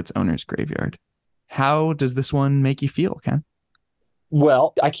into its owner's graveyard. How does this one make you feel, Ken?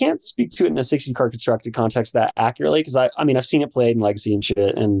 Well, I can't speak to it in a 60 card constructed context that accurately because I mean I've seen it played in Legacy and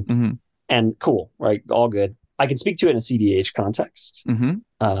shit and cool, right? All good. I can speak to it in a CDH context. It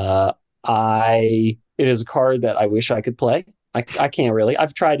is a card that I wish I could play. I can't really.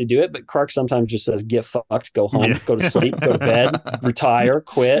 I've tried to do it, but Kark sometimes just says get fucked, go home, go to sleep, go to bed, retire,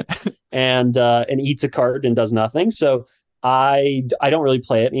 quit, and eats a card and does nothing. So I don't really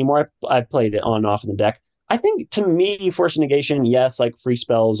play it anymore. I've played it on and off in the deck. I think to me, Force of Negation, yes, like free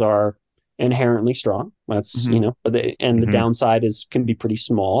spells are inherently strong. That's but the downside can be pretty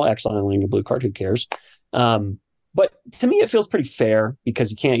small. Exiling a blue card, who cares? But to me, it feels pretty fair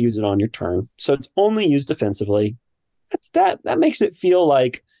because you can't use it on your turn, so it's only used defensively. That makes it feel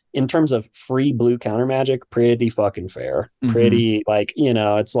like, in terms of free blue counter magic, pretty fucking fair. Pretty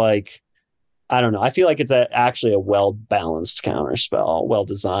it's like, I don't know. I feel like it's actually a well balanced counter spell, well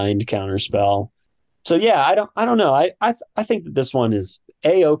designed counter spell. So yeah, I don't know. I think that this one is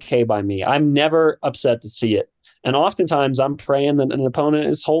A-okay by me. I'm never upset to see it. And oftentimes I'm praying that an opponent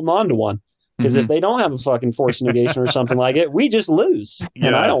is holding on to one. Because if they don't have a fucking Force of Negation or something like it, we just lose.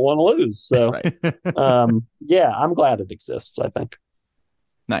 And I don't want to lose. So yeah, I'm glad it exists, I think.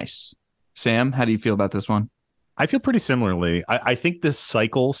 Nice. Sam, how do you feel about this one? I feel pretty similarly. I think this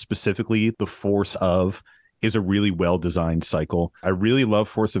cycle, specifically the Force of, is a really well-designed cycle. I really love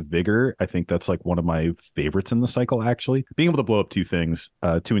Force of Vigor. I think that's like one of my favorites in the cycle, actually. Being able to blow up two things,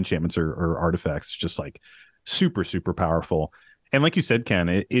 two enchantments or artifacts, is just like super, super powerful. And like you said, Ken,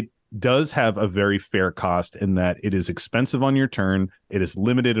 it does have a very fair cost in that it is expensive on your turn. It is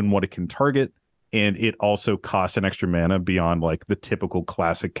limited in what it can target. And it also costs an extra mana beyond like the typical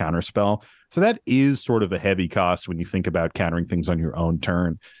classic counter spell. So that is sort of a heavy cost when you think about countering things on your own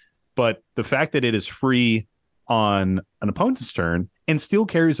turn. But the fact that it is free on an opponent's turn and still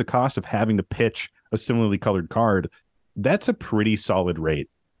carries the cost of having to pitch a similarly colored card, that's a pretty solid rate.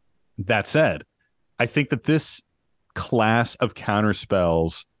 That said, I think that this class of counter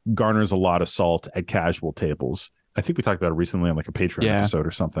spells garners a lot of salt at casual tables. I think we talked about it recently on like a Patreon episode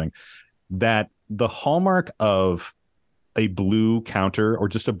or something, that the hallmark of a blue counter or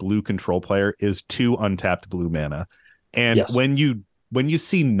just a blue control player is 2 untapped blue mana. And when you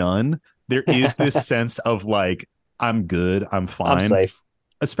see none, there is this sense of like, I'm good, I'm fine. I'm safe.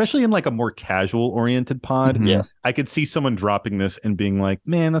 Especially in like a more casual oriented pod. Yes. I could see someone dropping this and being like,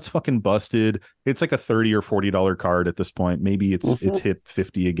 man, that's fucking busted. It's like a $30 or $40 card at this point. Maybe it's hit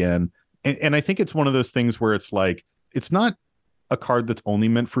 50 again. And I think it's one of those things where it's like, it's not a card that's only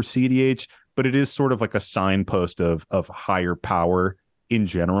meant for CDH, but it is sort of like a signpost of higher power in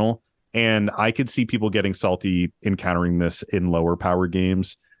general. And I could see people getting salty encountering this in lower power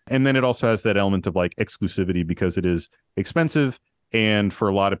games. And then it also has that element of like exclusivity because it is expensive. And for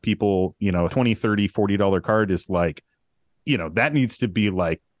a lot of people, a $20, $30, $40 card is like, that needs to be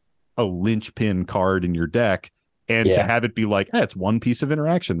like a linchpin card in your deck. And to have it be like, it's one piece of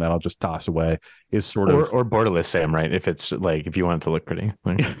interaction that I'll just toss away is sort of or borderless Sam, right? If it's like if you want it to look pretty,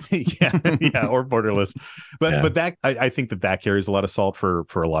 like... or borderless. But that I think that carries a lot of salt for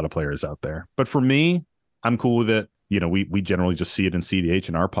a lot of players out there. But for me, I'm cool with it. We generally just see it in CDH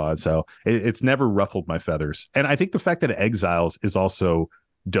in our pod, so it's never ruffled my feathers. And I think the fact that it exiles is also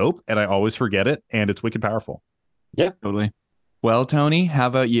dope, and I always forget it, and it's wicked powerful. Yeah, totally. Well, Tony, how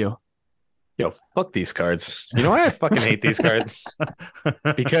about you? Yo, fuck these cards. You know why I fucking hate these cards?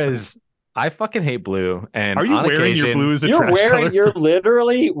 Because I fucking hate blue. And are you wearing your blue as a trash color? You're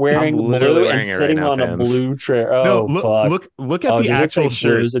literally wearing blue and sitting on a blue chair. Oh, no, look at the actual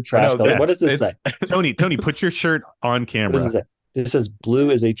shirt. Blue is a trash color. What does this say? Tony, put your shirt on camera. What does it say? This says blue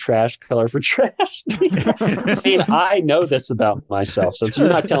is a trash color for trash. I mean, I know this about myself, so you're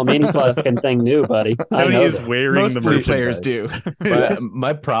not telling me any fucking thing new, buddy. Tony is wearing most the blue players do. But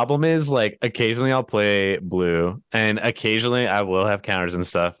my problem is, like, occasionally I'll play blue, and occasionally I will have counters and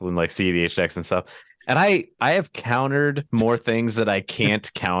stuff when like CDH decks and stuff. And I have countered more things that I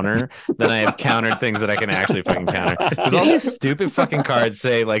can't counter than I have countered things that I can actually fucking counter. Because all these stupid fucking cards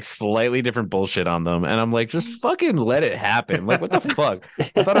say like slightly different bullshit on them. And I'm like, just fucking let it happen. Like, what the fuck?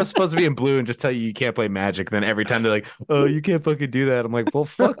 I thought I was supposed to be in blue and just tell you can't play Magic. Then every time they're like, oh, you can't fucking do that. I'm like, well,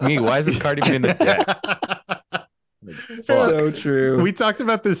 fuck me. Why is this card even in the deck? So true. We talked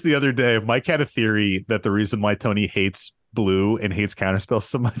about this the other day. Mike had a theory that the reason why Tony hates blue and hates counterspells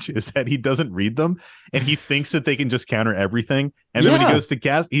so much is that he doesn't read them and he thinks that they can just counter everything. And then when he goes to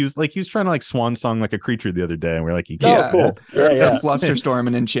cast, he was trying to like swan song like a creature the other day, and we're like, he can't. Cool. Yeah. Flusterstorm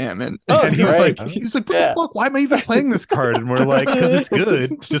and enchantment. And he was like, what the fuck? Why am I even playing this card? And we're like, because it's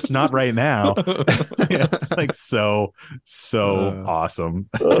good. It's just not right now. It's like so awesome.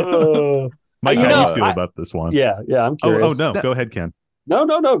 Mike, how do you feel about this one? Yeah, I'm curious. Oh no, go ahead, Ken. No,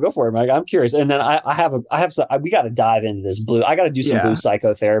 go for it, Mike. I'm curious. And then I have some. We got to dive into this blue. I got to do some blue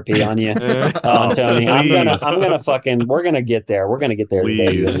psychotherapy on you, Tony. We're gonna get there. We're gonna get there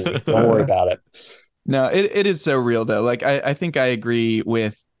today. Don't worry about it. No, it is so real though. Like I think I agree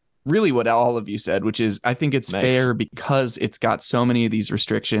with really what all of you said, which is I think it's fair because it's got so many of these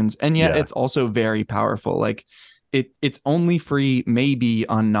restrictions, and yet it's also very powerful. Like it's only free maybe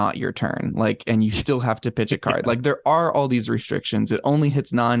on not your turn, like, and you still have to pitch a card. Like there are all these restrictions. It only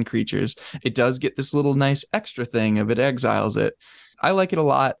hits non-creatures. It does get this little nice extra thing of it exiles it. I like it a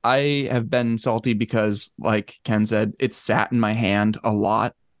lot. I have been salty because, like Ken said, it's sat in my hand a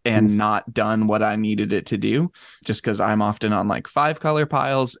lot and not done what I needed it to do, just because I'm often on like 5-color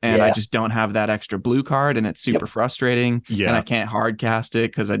piles and I just don't have that extra blue card, and it's super frustrating. And I can't hard cast it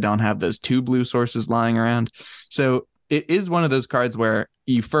because I don't have those 2 blue sources lying around. So it is one of those cards where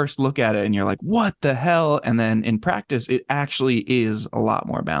you first look at it and you're like, what the hell? And then in practice, it actually is a lot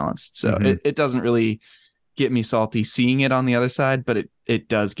more balanced. So it doesn't really get me salty seeing it on the other side, but it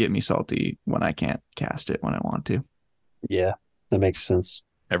does get me salty when I can't cast it when I want to. Yeah, that makes sense.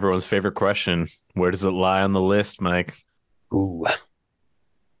 Everyone's favorite question. Where does it lie on the list, Mike? Ooh.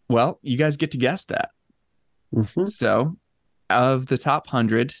 Well, you guys get to guess that. So, of the top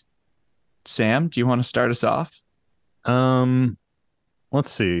 100, Sam, do you want to start us off?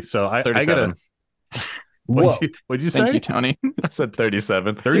 Let's see. So I gotta. What'd you say? Thank you, Tony. I said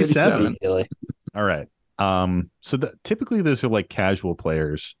 37. 37. All right. So typically those are like casual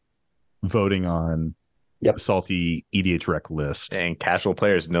players voting on salty EDH rec list. And casual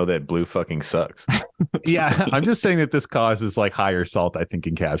players know that blue fucking sucks. Yeah, I'm just saying that this causes like higher salt, I think,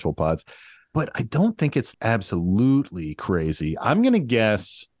 in casual pods. But I don't think it's absolutely crazy. I'm going to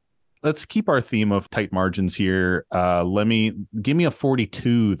guess, let's keep our theme of tight margins here. Give me a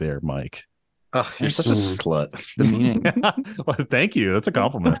 42 there, Mike. Oh, you're such a slut. The meaning. Well, thank you. That's a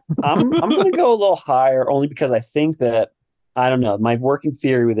compliment. I'm going to go a little higher only because I think that, I don't know, my working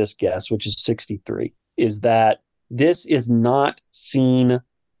theory with this guess, which is 63, is that this is not seen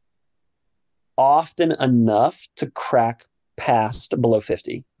often enough to crack past below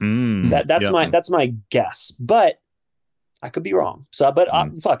 50. That's my guess, but I could be wrong. So, but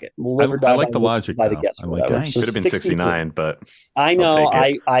fuck it. We'll live or die. I like the logic by the guess. I like it. Should have been 69, but I know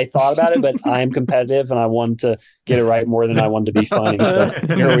I thought about it, but I am competitive and I wanted to get it right more than I wanted to be funny. So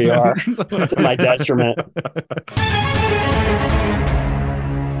here we are. To my detriment.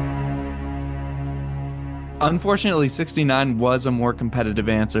 Unfortunately, 69 was a more competitive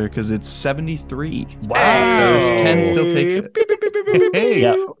answer because it's 73. Wow. Ken still takes it.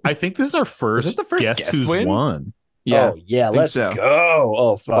 Hey, I think this is our first, guest who's win? Won. Yeah, let's go.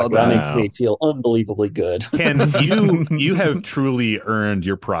 Oh, fuck. That makes me feel unbelievably good. Ken, you have truly earned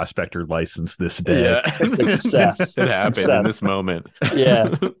your prospector license this day. Yeah. Success. It happened in this moment.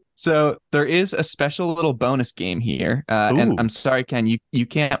 Yeah. So there is a special little bonus game here. And I'm sorry, Ken, you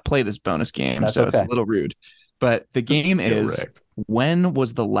can't play this bonus game. That's so okay. It's a little rude. But the game is, wrecked. when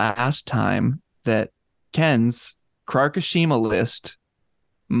was the last time that Ken's Krakashima list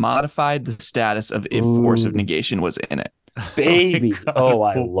modified the status of if Force of Negation was in it? Baby. Oh,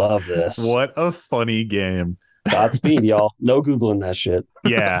 I love this. What a funny game. Godspeed, y'all. No Googling that shit.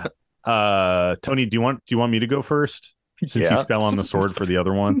 Yeah. Tony, do you want me to go first? Since you fell on the sword for the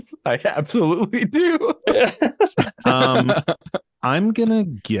other one. I absolutely do. I'm gonna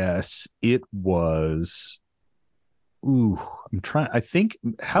guess it was. Ooh, I'm trying. I think.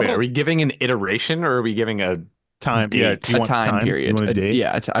 Are we giving an iteration or are we giving a time? Date? Yeah, do you a want time period. You want a date?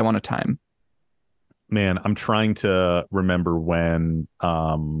 Yeah, I want a time. Man, I'm trying to remember when.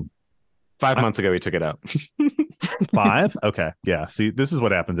 5 months ago we took it out. 5? Okay, yeah. See, this is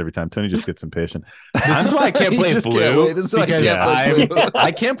what happens every time. Tony just gets impatient. This is why I can't play blue. This is why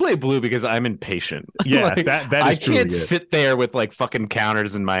I can't play blue because I'm impatient. Yeah, like, that is I truly can't it. sit there with like fucking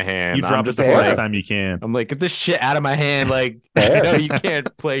counters in my hand. You drop it the like, first time you can. I'm like, get this shit out of my hand. Like, no, you can't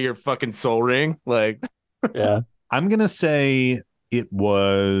play your fucking Soul Ring. Like, yeah. I'm gonna say it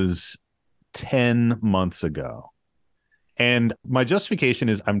was 10 months ago. And my justification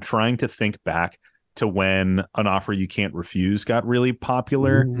is I'm trying to think back to when An Offer You Can't Refuse got really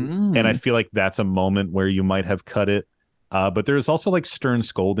popular. Mm. And I feel like that's a moment where you might have cut it. But there's also like Stern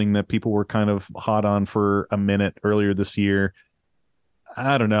Scolding that people were kind of hot on for a minute earlier this year.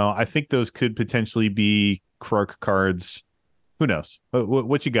 I don't know. I think those could potentially be Krark cards. Who knows?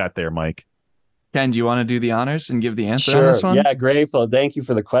 What you got there, Mike? Ken, do you want to do the honors and give the answer Sure. on this one? Yeah, grateful. Thank you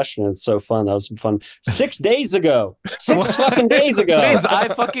for the question. It's so fun. That was some fun. 6 days ago. 6 fucking days ago. means I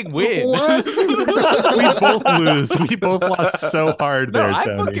fucking win. What? We both lose. We both lost so hard there, I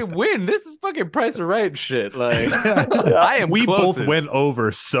Tony. fucking win. This is fucking Price of Right shit. Like, I am We closest. both went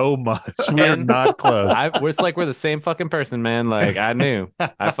over so much. We're not close. It's like we're the same fucking person, man. Like, I knew.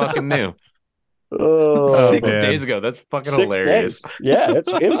 I fucking knew. Oh, 6 man. days ago. That's fucking 6 hilarious. days. Yeah,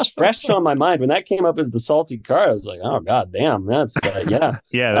 it was fresh on my mind when that came up as the salty card. I was like, oh god damn, that's yeah.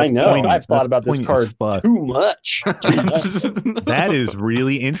 Yeah, I that's know. poignant. I've thought That's about this poignant card as fuck. too much. That is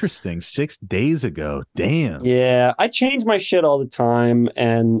really interesting. 6 days ago. Damn. Yeah, I change my shit all the time,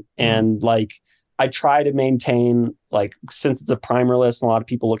 and like I try to maintain, like, since it's a primer list and a lot of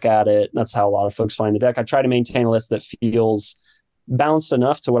people look at it, that's how a lot of folks find the deck. I try to maintain a list that feels balanced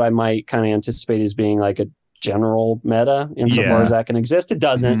enough to what I might kind of anticipate as being like a general meta insofar as that can exist. It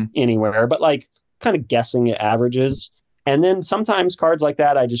doesn't anywhere, but like kind of guessing at averages. And then sometimes cards like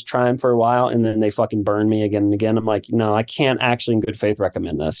that, I just try them for a while and then they fucking burn me again and again. I'm like, no, I can't actually in good faith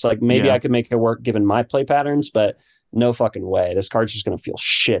recommend this. Like maybe I could make it work given my play patterns, but no fucking way. This card's just going to feel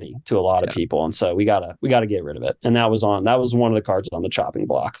shitty to a lot of people. And so we gotta get rid of it. And that was one of the cards on the chopping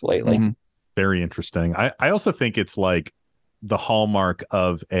block lately. Mm-hmm. Very interesting. I also think it's like the hallmark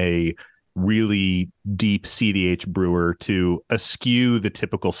of a really deep CDH brewer to eschew the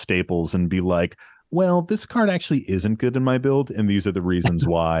typical staples and be like, well, this card actually isn't good in my build, and these are the reasons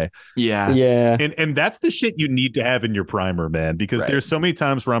why. Yeah. And that's the shit you need to have in your primer, man, because there's so many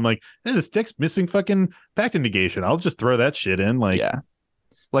times where I'm like, hey, this deck's missing fucking Pact of Negation. I'll just throw that shit in. Like,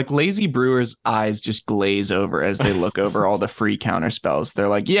 like lazy brewers' eyes just glaze over as they look over all the free counter spells. They're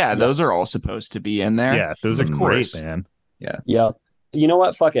like, those are all supposed to be in there. Yeah, those are great, man. Yeah. You know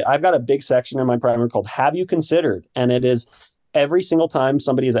what? Fuck it. I've got a big section in my primer called Have You Considered? And it is every single time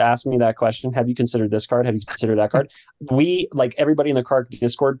somebody has asked me that question, have you considered this card? Have you considered that card? We, like everybody in the Krark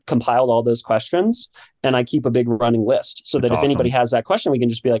Discord, compiled all those questions, and I keep a big running list so that if anybody has that question, we can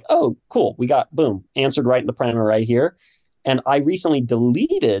just be like, oh, cool. We got, boom, answered right in the primer right here. And I recently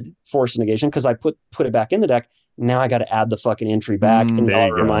deleted Force Negation because I put it back in the deck. Now I got to add the fucking entry back, and y'all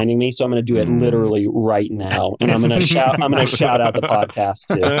are reminding me. So I'm going to do it literally right now, and I'm going to shout out the podcast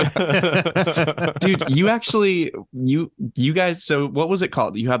too. Dude, you guys. So what was it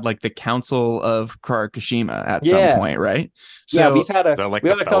called? You had like the Council of Krakashima at some point, right? So we've had a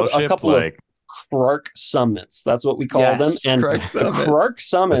couple of Krark summits. That's what we call them. And the Krark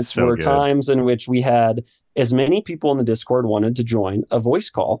summits were times in which we had as many people in the Discord wanted to join a voice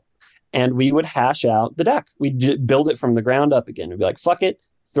call. And we would hash out the deck. We'd build it from the ground up again. We'd be like, fuck it,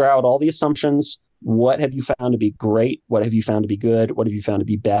 throw out all the assumptions. What have you found to be great? What have you found to be good? What have you found to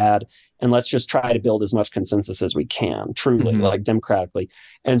be bad? And let's just try to build as much consensus as we can, truly, like democratically.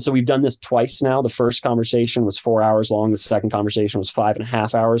 And so we've done this twice now. The first conversation was 4 hours long. The second conversation was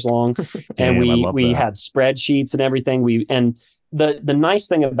 5.5 hours long. And we had spreadsheets and everything. The nice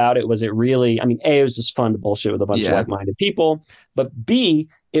thing about it was it really, I mean, A, it was just fun to bullshit with a bunch of like-minded people. But B,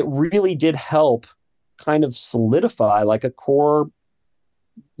 it really did help kind of solidify like a core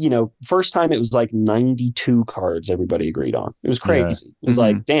first time it was like 92 cards everybody agreed on. It was crazy. It was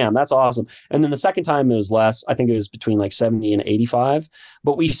like, damn, that's awesome. And then the second time it was less. I think it was between like 70 and 85.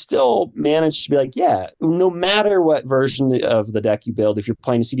 But we still managed to be like, yeah, no matter what version of the deck you build, if you're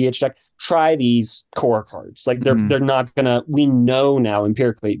playing a CDH deck, try these core cards. Like they're not gonna, we know now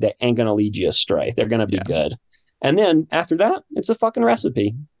empirically they ain't gonna lead you astray. They're gonna be good. And then after that, it's a fucking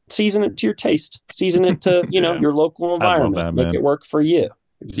recipe. Season it to your taste. Season it to, your local environment. Make it work for you.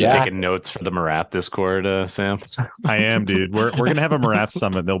 You taking notes for the Marath Discord, Sam? I am, dude. We're gonna have a Marath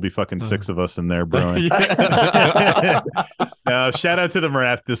summit. There'll be fucking 6 of us in there brewing. Shout out to the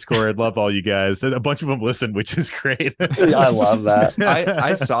Marath Discord. Love all you guys. A bunch of them listen, which is great. I love that.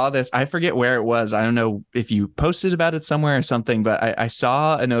 I saw this. I forget where it was. I don't know if you posted about it somewhere or something, but I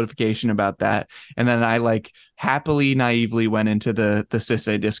saw a notification about that, and then I happily naively went into the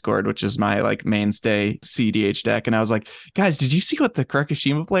Sisei Discord, which is my mainstay CDH deck, and I was like, guys, did you see what the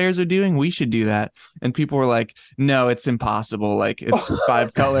Krakashima players are doing? We should do that. And people were like, no, it's impossible, it's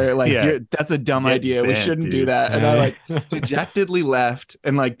 5 color, that's a dumb idea, we shouldn't do that. And I dejectedly left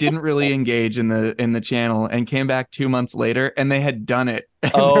and didn't really engage in the channel, and came back 2 months later and they had done it.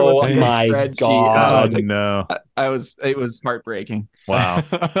 Oh my god. No. It was heartbreaking. Wow.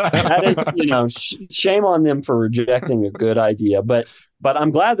 That is, shame on them for rejecting a good idea. But I'm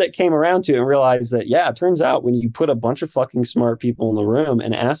glad that came around to it and realized that, it turns out when you put a bunch of fucking smart people in the room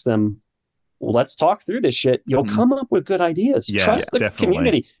and ask them, well, let's talk through this shit, you'll come up with good ideas. Trust the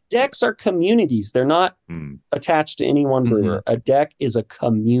community. Decks are communities. They're not attached to any one brewer. A deck is a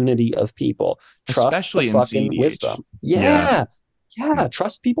community of people. Trust especially the fucking wisdom. Yeah,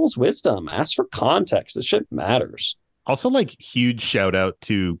 trust people's wisdom. Ask for context. This shit matters. Also, huge shout out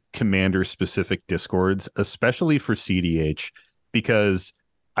to commander specific discords, especially for CDH, because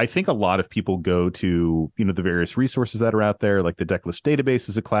I think a lot of people go to, the various resources that are out there, like the Decklist database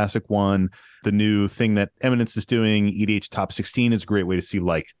is a classic one. The new thing that Eminence is doing, EDH Top 16, is a great way to see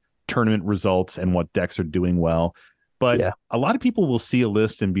tournament results and what decks are doing well. But a lot of people will see a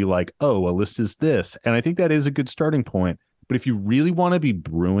list and be like, oh, a list is this. And I think that is a good starting point. But if you really want to be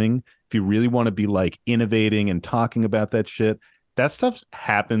brewing, if you really want to be innovating and talking about that shit, that stuff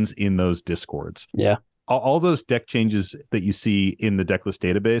happens in those discords. Yeah. All those deck changes that you see in the Decklist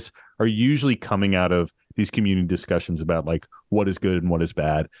database are usually coming out of these community discussions about what is good and what is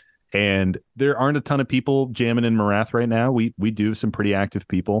bad. And there aren't a ton of people jamming in Marath right now. We do have some pretty active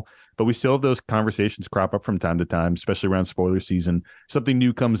people, but we still have those conversations crop up from time to time, especially around spoiler season. Something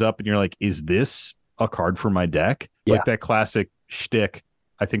new comes up and you're like, is this a card for my deck? Like that classic shtick,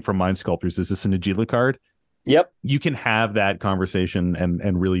 I think, from Mind Sculptors, is this an Agila card? Yep. You can have that conversation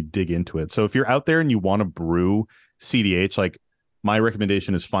and really dig into it. So if you're out there and you want to brew CDH, my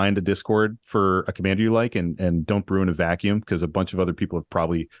recommendation is find a Discord for a commander you like, and don't brew in a vacuum, because a bunch of other people have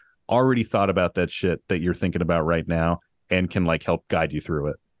probably already thought about that shit that you're thinking about right now and can help guide you through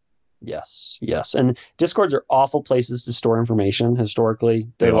it. Yes. And Discords are awful places to store information. Historically,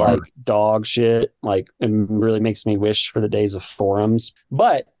 they're dog shit. It really makes me wish for the days of forums.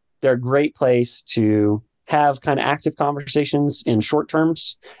 But they're a great place to have kind of active conversations in short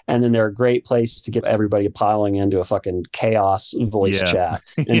terms, and then they're a great place to get everybody piling into a fucking chaos voice chat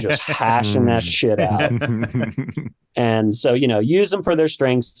and just hashing that shit out. And so, use them for their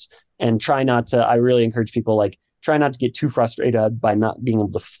strengths, and try not to, I really encourage people, try not to get too frustrated by not being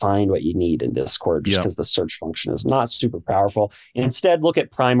able to find what you need in Discord, just because the search function is not super powerful. Instead, look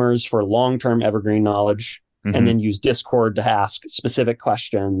at primers for long-term evergreen knowledge, and then use Discord to ask specific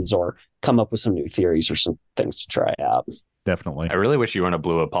questions or come up with some new theories or some things to try out. Definitely. I really wish you weren't a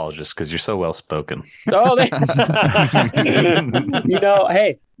blue apologist, because you're so well spoken. Oh,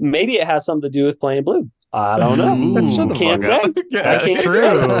 hey, maybe it has something to do with playing blue. I don't know. Can't say. That's true.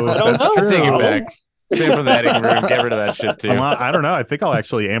 I don't know. Take it back. Sam from the editing room, get rid of that shit too. I don't know. I think I'll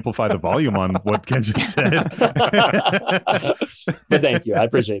actually amplify the volume on what Ken just said. But thank you. I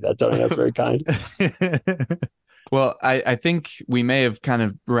appreciate that, Tony. That's very kind. Well, I think we may have kind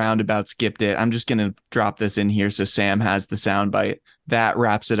of roundabout skipped it. I'm just going to drop this in here so Sam has the soundbite. That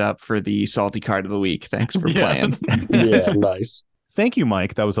wraps it up for the salty card of the week. Thanks for playing. Yeah, nice. Thank you,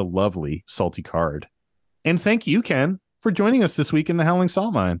 Mike. That was a lovely salty card. And thank you, Ken, for joining us this week in the Howling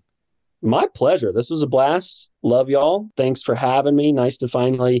Salt Mine. My pleasure. This was a blast. Love y'all. Thanks for having me. Nice to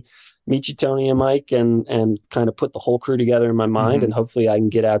finally meet you, Tony and Mike, and kind of put the whole crew together in my mind. And hopefully I can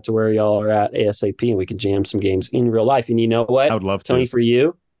get out to where y'all are at ASAP, and we can jam some games in real life. And you know what? I would love to. Tony, for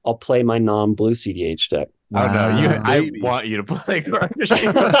you, I'll play my non-blue CDH deck. Oh, no. I want you to play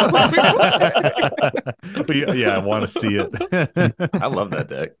Yeah, I want to see it. I love that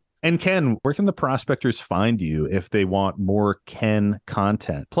deck. And Ken, where can the prospectors find you if they want more Ken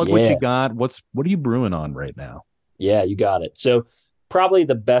content? Plug what you got. What are you brewing on right now? Yeah, you got it. So probably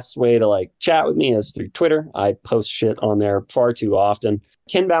the best way to like chat with me is through Twitter. I post shit on there far too often.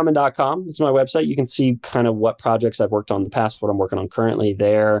 KenBaumann.com is my website. You can see kind of what projects I've worked on in the past, what I'm working on currently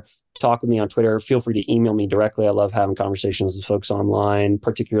there. Talk with me on Twitter. Feel free to email me directly. I love having conversations with folks online,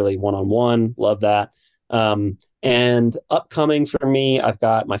 particularly one-on-one. Love that. And upcoming for me, I've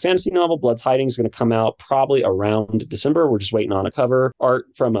got my fantasy novel, Blood's Hiding, is going to come out probably around December. We're just waiting on a cover art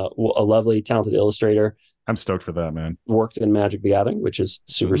from a lovely, talented illustrator. I'm stoked for that, man. Worked in Magic the Gathering, which is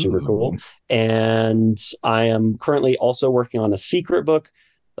super, super cool. And I am currently also working on a secret book.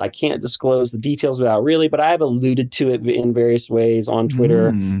 I can't disclose the details about really, but I have alluded to it in various ways on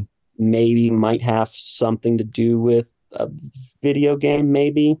Twitter. Maybe might have something to do with a video game,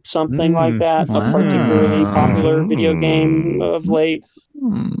 maybe something like that. A particularly popular video game of late.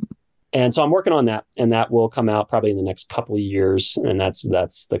 And so I'm working on that, and that will come out probably in the next couple of years. And that's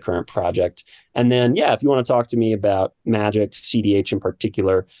the current project. And then, yeah, if you want to talk to me about Magic, CDH in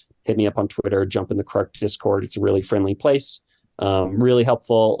particular, hit me up on Twitter, jump in the Correct Discord. It's a really friendly place. Really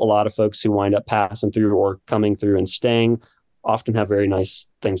helpful. A lot of folks who wind up passing through or coming through and staying often have very nice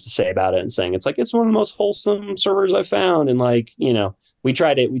things to say about it and saying it's like it's one of the most wholesome servers I've found. And like, you know, we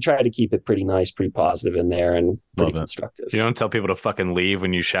try to keep it pretty nice, pretty positive in there and pretty constructive. You don't tell people to fucking leave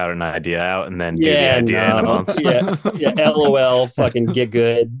when you shout an idea out and then do the idea in a month. Yeah. LOL, fucking get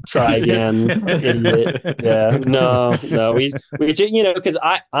good, try again, idiot. Yeah. No. We you know, because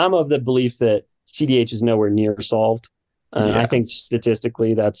I'm of the belief that CDH is nowhere near solved. I think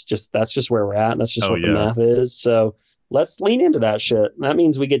statistically that's just where we're at. And that's just what the math is. So let's lean into that shit. That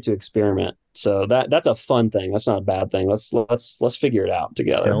means we get to experiment. So that's a fun thing. That's not a bad thing. Let's figure it out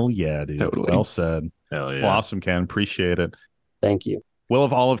together. Hell yeah, dude. Totally. Well said. Hell yeah. Well, awesome, Ken. Appreciate it. Thank you. We'll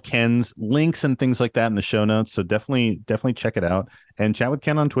have all of Ken's links and things like that in the show notes. So definitely check it out and chat with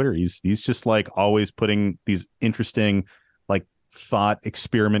Ken on Twitter. He's just like always putting these interesting like thought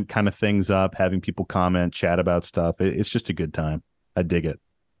experiment kind of things up, having people comment, chat about stuff. It's just a good time. I dig it.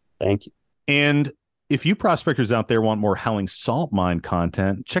 Thank you. And if you prospectors out there want more Howling Salt Mine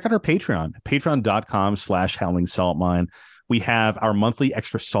content, check out our Patreon, patreon.com/Howling Salt Mine. We have our monthly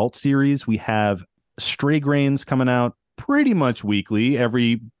Extra Salt series. We have Stray Grains coming out pretty much weekly,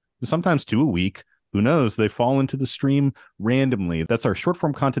 sometimes 2 a week. Who knows? They fall into the stream randomly. That's our short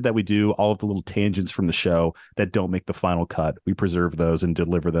form content that we do, all of the little tangents from the show that don't make the final cut. We preserve those and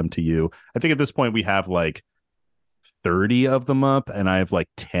deliver them to you. I think at this point we have like 30 of them up, and I have like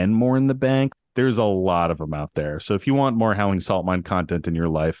 10 more in the bank. There's a lot of them out there. So if you want more Howling Salt Mine content in your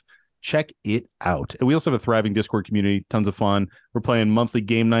life, check it out. And we also have a thriving Discord community, tons of fun. We're playing monthly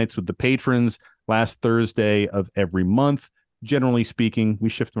game nights with the patrons last Thursday of every month. Generally speaking, we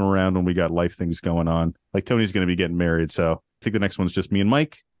shift them around when we got life things going on. Like Tony's going to be getting married, so I think the next one's just me and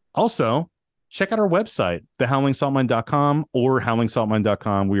Mike. Also, check out our website, thehowlingsaltmine.com or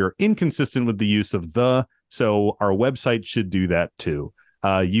howlingsaltmine.com. We are inconsistent with the use of so our website should do that too.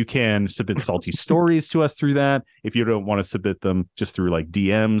 You can submit salty stories to us through that if you don't want to submit them just through like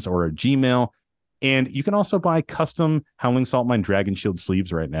DMs or a Gmail. And you can also buy custom Howling Salt Mine Dragon Shield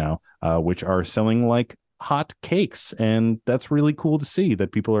sleeves right now, which are selling like hot cakes. And that's really cool to see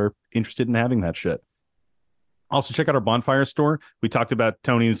that people are interested in having that shit. Also, check out our Bonfire store. We talked about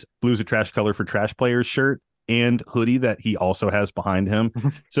Tony's Blues a Trash Color for Trash Players shirt and hoodie that he also has behind him.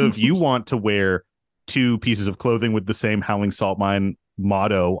 So if you want to wear 2 pieces of clothing with the same Howling Salt Mine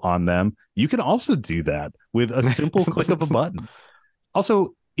motto on them, you can also do that with a simple click of a button.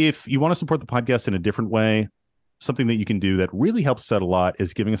 Also, if you want to support the podcast in a different way, something that you can do that really helps us out a lot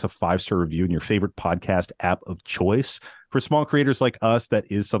is giving us a 5-star review in your favorite podcast app of choice. For small creators like us, that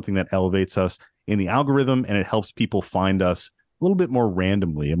is something that elevates us in the algorithm, and it helps people find us a little bit more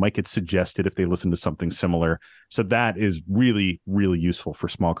randomly. It might get suggested if they listen to something similar. So that is really, really useful for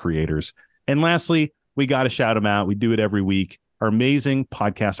small creators. And lastly, we got to shout them out. We do it every week. Our amazing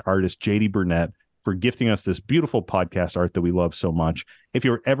podcast artist, JD Burnett, for gifting us this beautiful podcast art that we love so much. If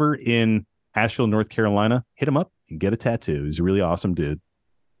you're ever in Asheville, North Carolina, hit him up and get a tattoo. He's a really awesome dude.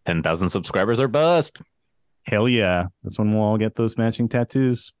 10,000 subscribers are bust. Hell yeah. That's when we'll all get those matching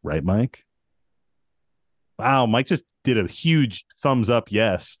tattoos. Right, Mike? Wow, Mike just did a huge thumbs up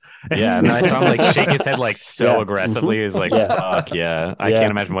yes. Yeah, and I saw him like shake his head like so aggressively. He's like, fuck yeah. I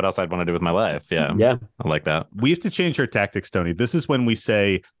can't imagine what else I'd want to do with my life. Yeah. I like that. We have to change our tactics, Tony. This is when we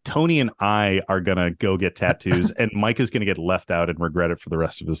say Tony and I are going to go get tattoos and Mike is going to get left out and regret it for the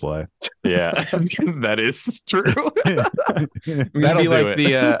rest of his life. Yeah, that is true.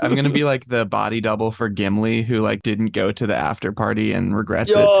 I'm gonna be like the body double for Gimli, who like didn't go to the after party and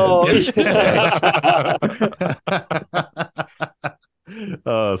regrets Yo. it to stay.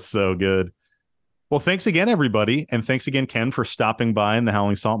 Oh, so good. Well, thanks again, everybody. And thanks again, Ken, for stopping by in the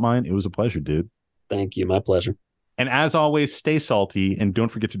Howling Salt Mine. It was a pleasure, dude. Thank you. My pleasure. And as always, stay salty and don't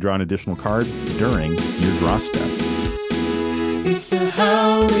forget to draw an additional card during your draw step. It's the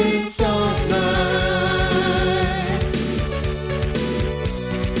Howling Salt Mine.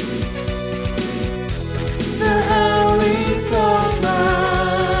 The Howling Salt Mine.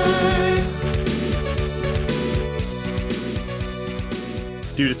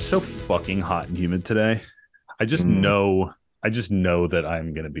 Dude, it's so fucking hot and humid today. I just know that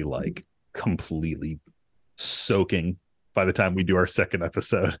I'm gonna be like completely soaking by the time we do our second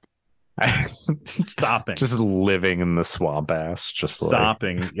episode. Stopping. Just living in the swamp ass. Just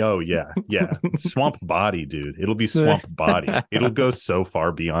stopping. Like... Oh yeah. Yeah. Swamp body, dude. It'll be swamp body. It'll go so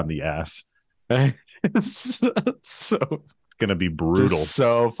far beyond the ass. It's gonna be brutal. Just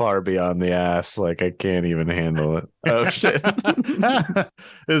so far beyond the ass. Like I can't even handle it. Oh shit.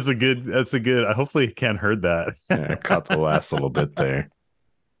 That's a good. Hopefully Ken heard that. Yeah, I caught the last little bit there.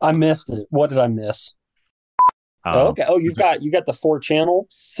 I missed it. What did I miss? Okay. Oh, you got the 4-channel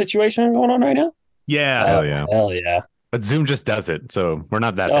situation going on right now? Yeah. Hell yeah. But Zoom just does it, so we're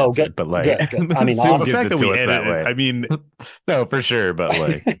not that bad. Good, but like good. I mean, Zoom awesome. gives it to us that way. I mean, no, for sure, but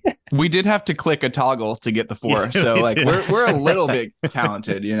like we did have to click a toggle to get the 4, yeah, so like we're a little bit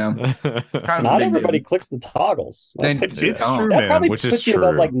talented, you know. Not everybody clicks the toggles. It's true, that man. probably Which puts is you true.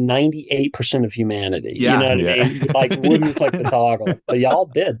 above like 98% of humanity. Yeah, you know what I mean? Like wouldn't click the toggle, but y'all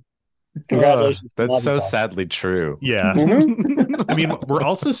did. Congratulations. That's so sadly true. Yeah. Mm-hmm. I mean, we're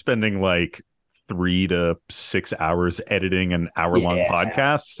also spending like 3 to 6 hours editing an hour-long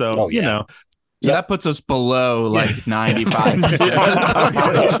podcast. So, you know. So that puts us below like 95.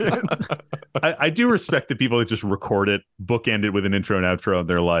 I do respect the people that just record it, bookend it with an intro and outro, and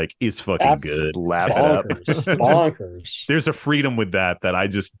they're like, "It's fucking good." Laugh it up. Bonkers. There's a freedom with that I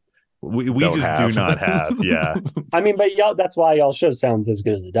just we just do not have. Yeah. I mean, but y'all, that's why y'all show sounds as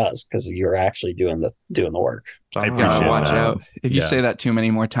good as it does, because you're actually doing the work. I appreciate watch that. out. If you say that too many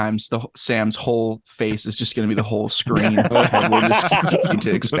more times, Sam's whole face is just going to be the whole screen. And we'll just continue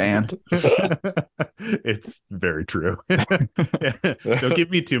to expand. It's very true. Don't give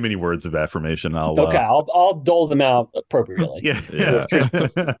me too many words of affirmation. I'll dole them out appropriately. Yeah.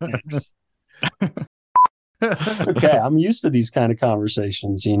 Thanks. Okay, I'm used to these kind of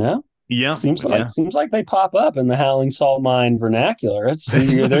conversations, you know. Yeah, seems like they pop up in the Howling Salt Mine vernacular.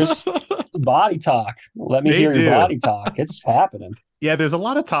 There's body talk. Let me hear your body talk. It's happening. Yeah, there's a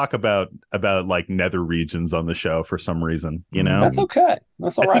lot of talk about like nether regions on the show for some reason. You know, that's okay.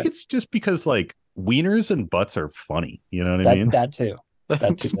 That's all right. I think it's just because like wieners and butts are funny. You know what I mean? That too.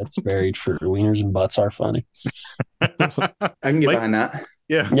 That's very true. Wieners and butts are funny. I can get behind that.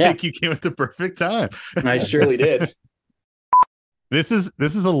 Yeah, Mike, you came at the perfect time. I surely did. This is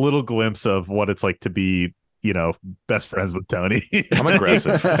a little glimpse of what it's like to be, you know, best friends with Tony. I'm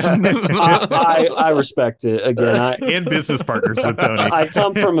aggressive. I respect it. Again, and business partners with Tony. I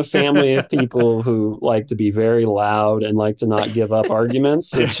come from a family of people who like to be very loud and like to not give up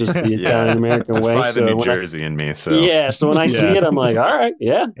arguments. It's just the Italian American way. That's the New Jersey in me. So so when I see it, I'm like, all right,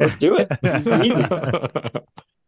 let's do it. It's easy.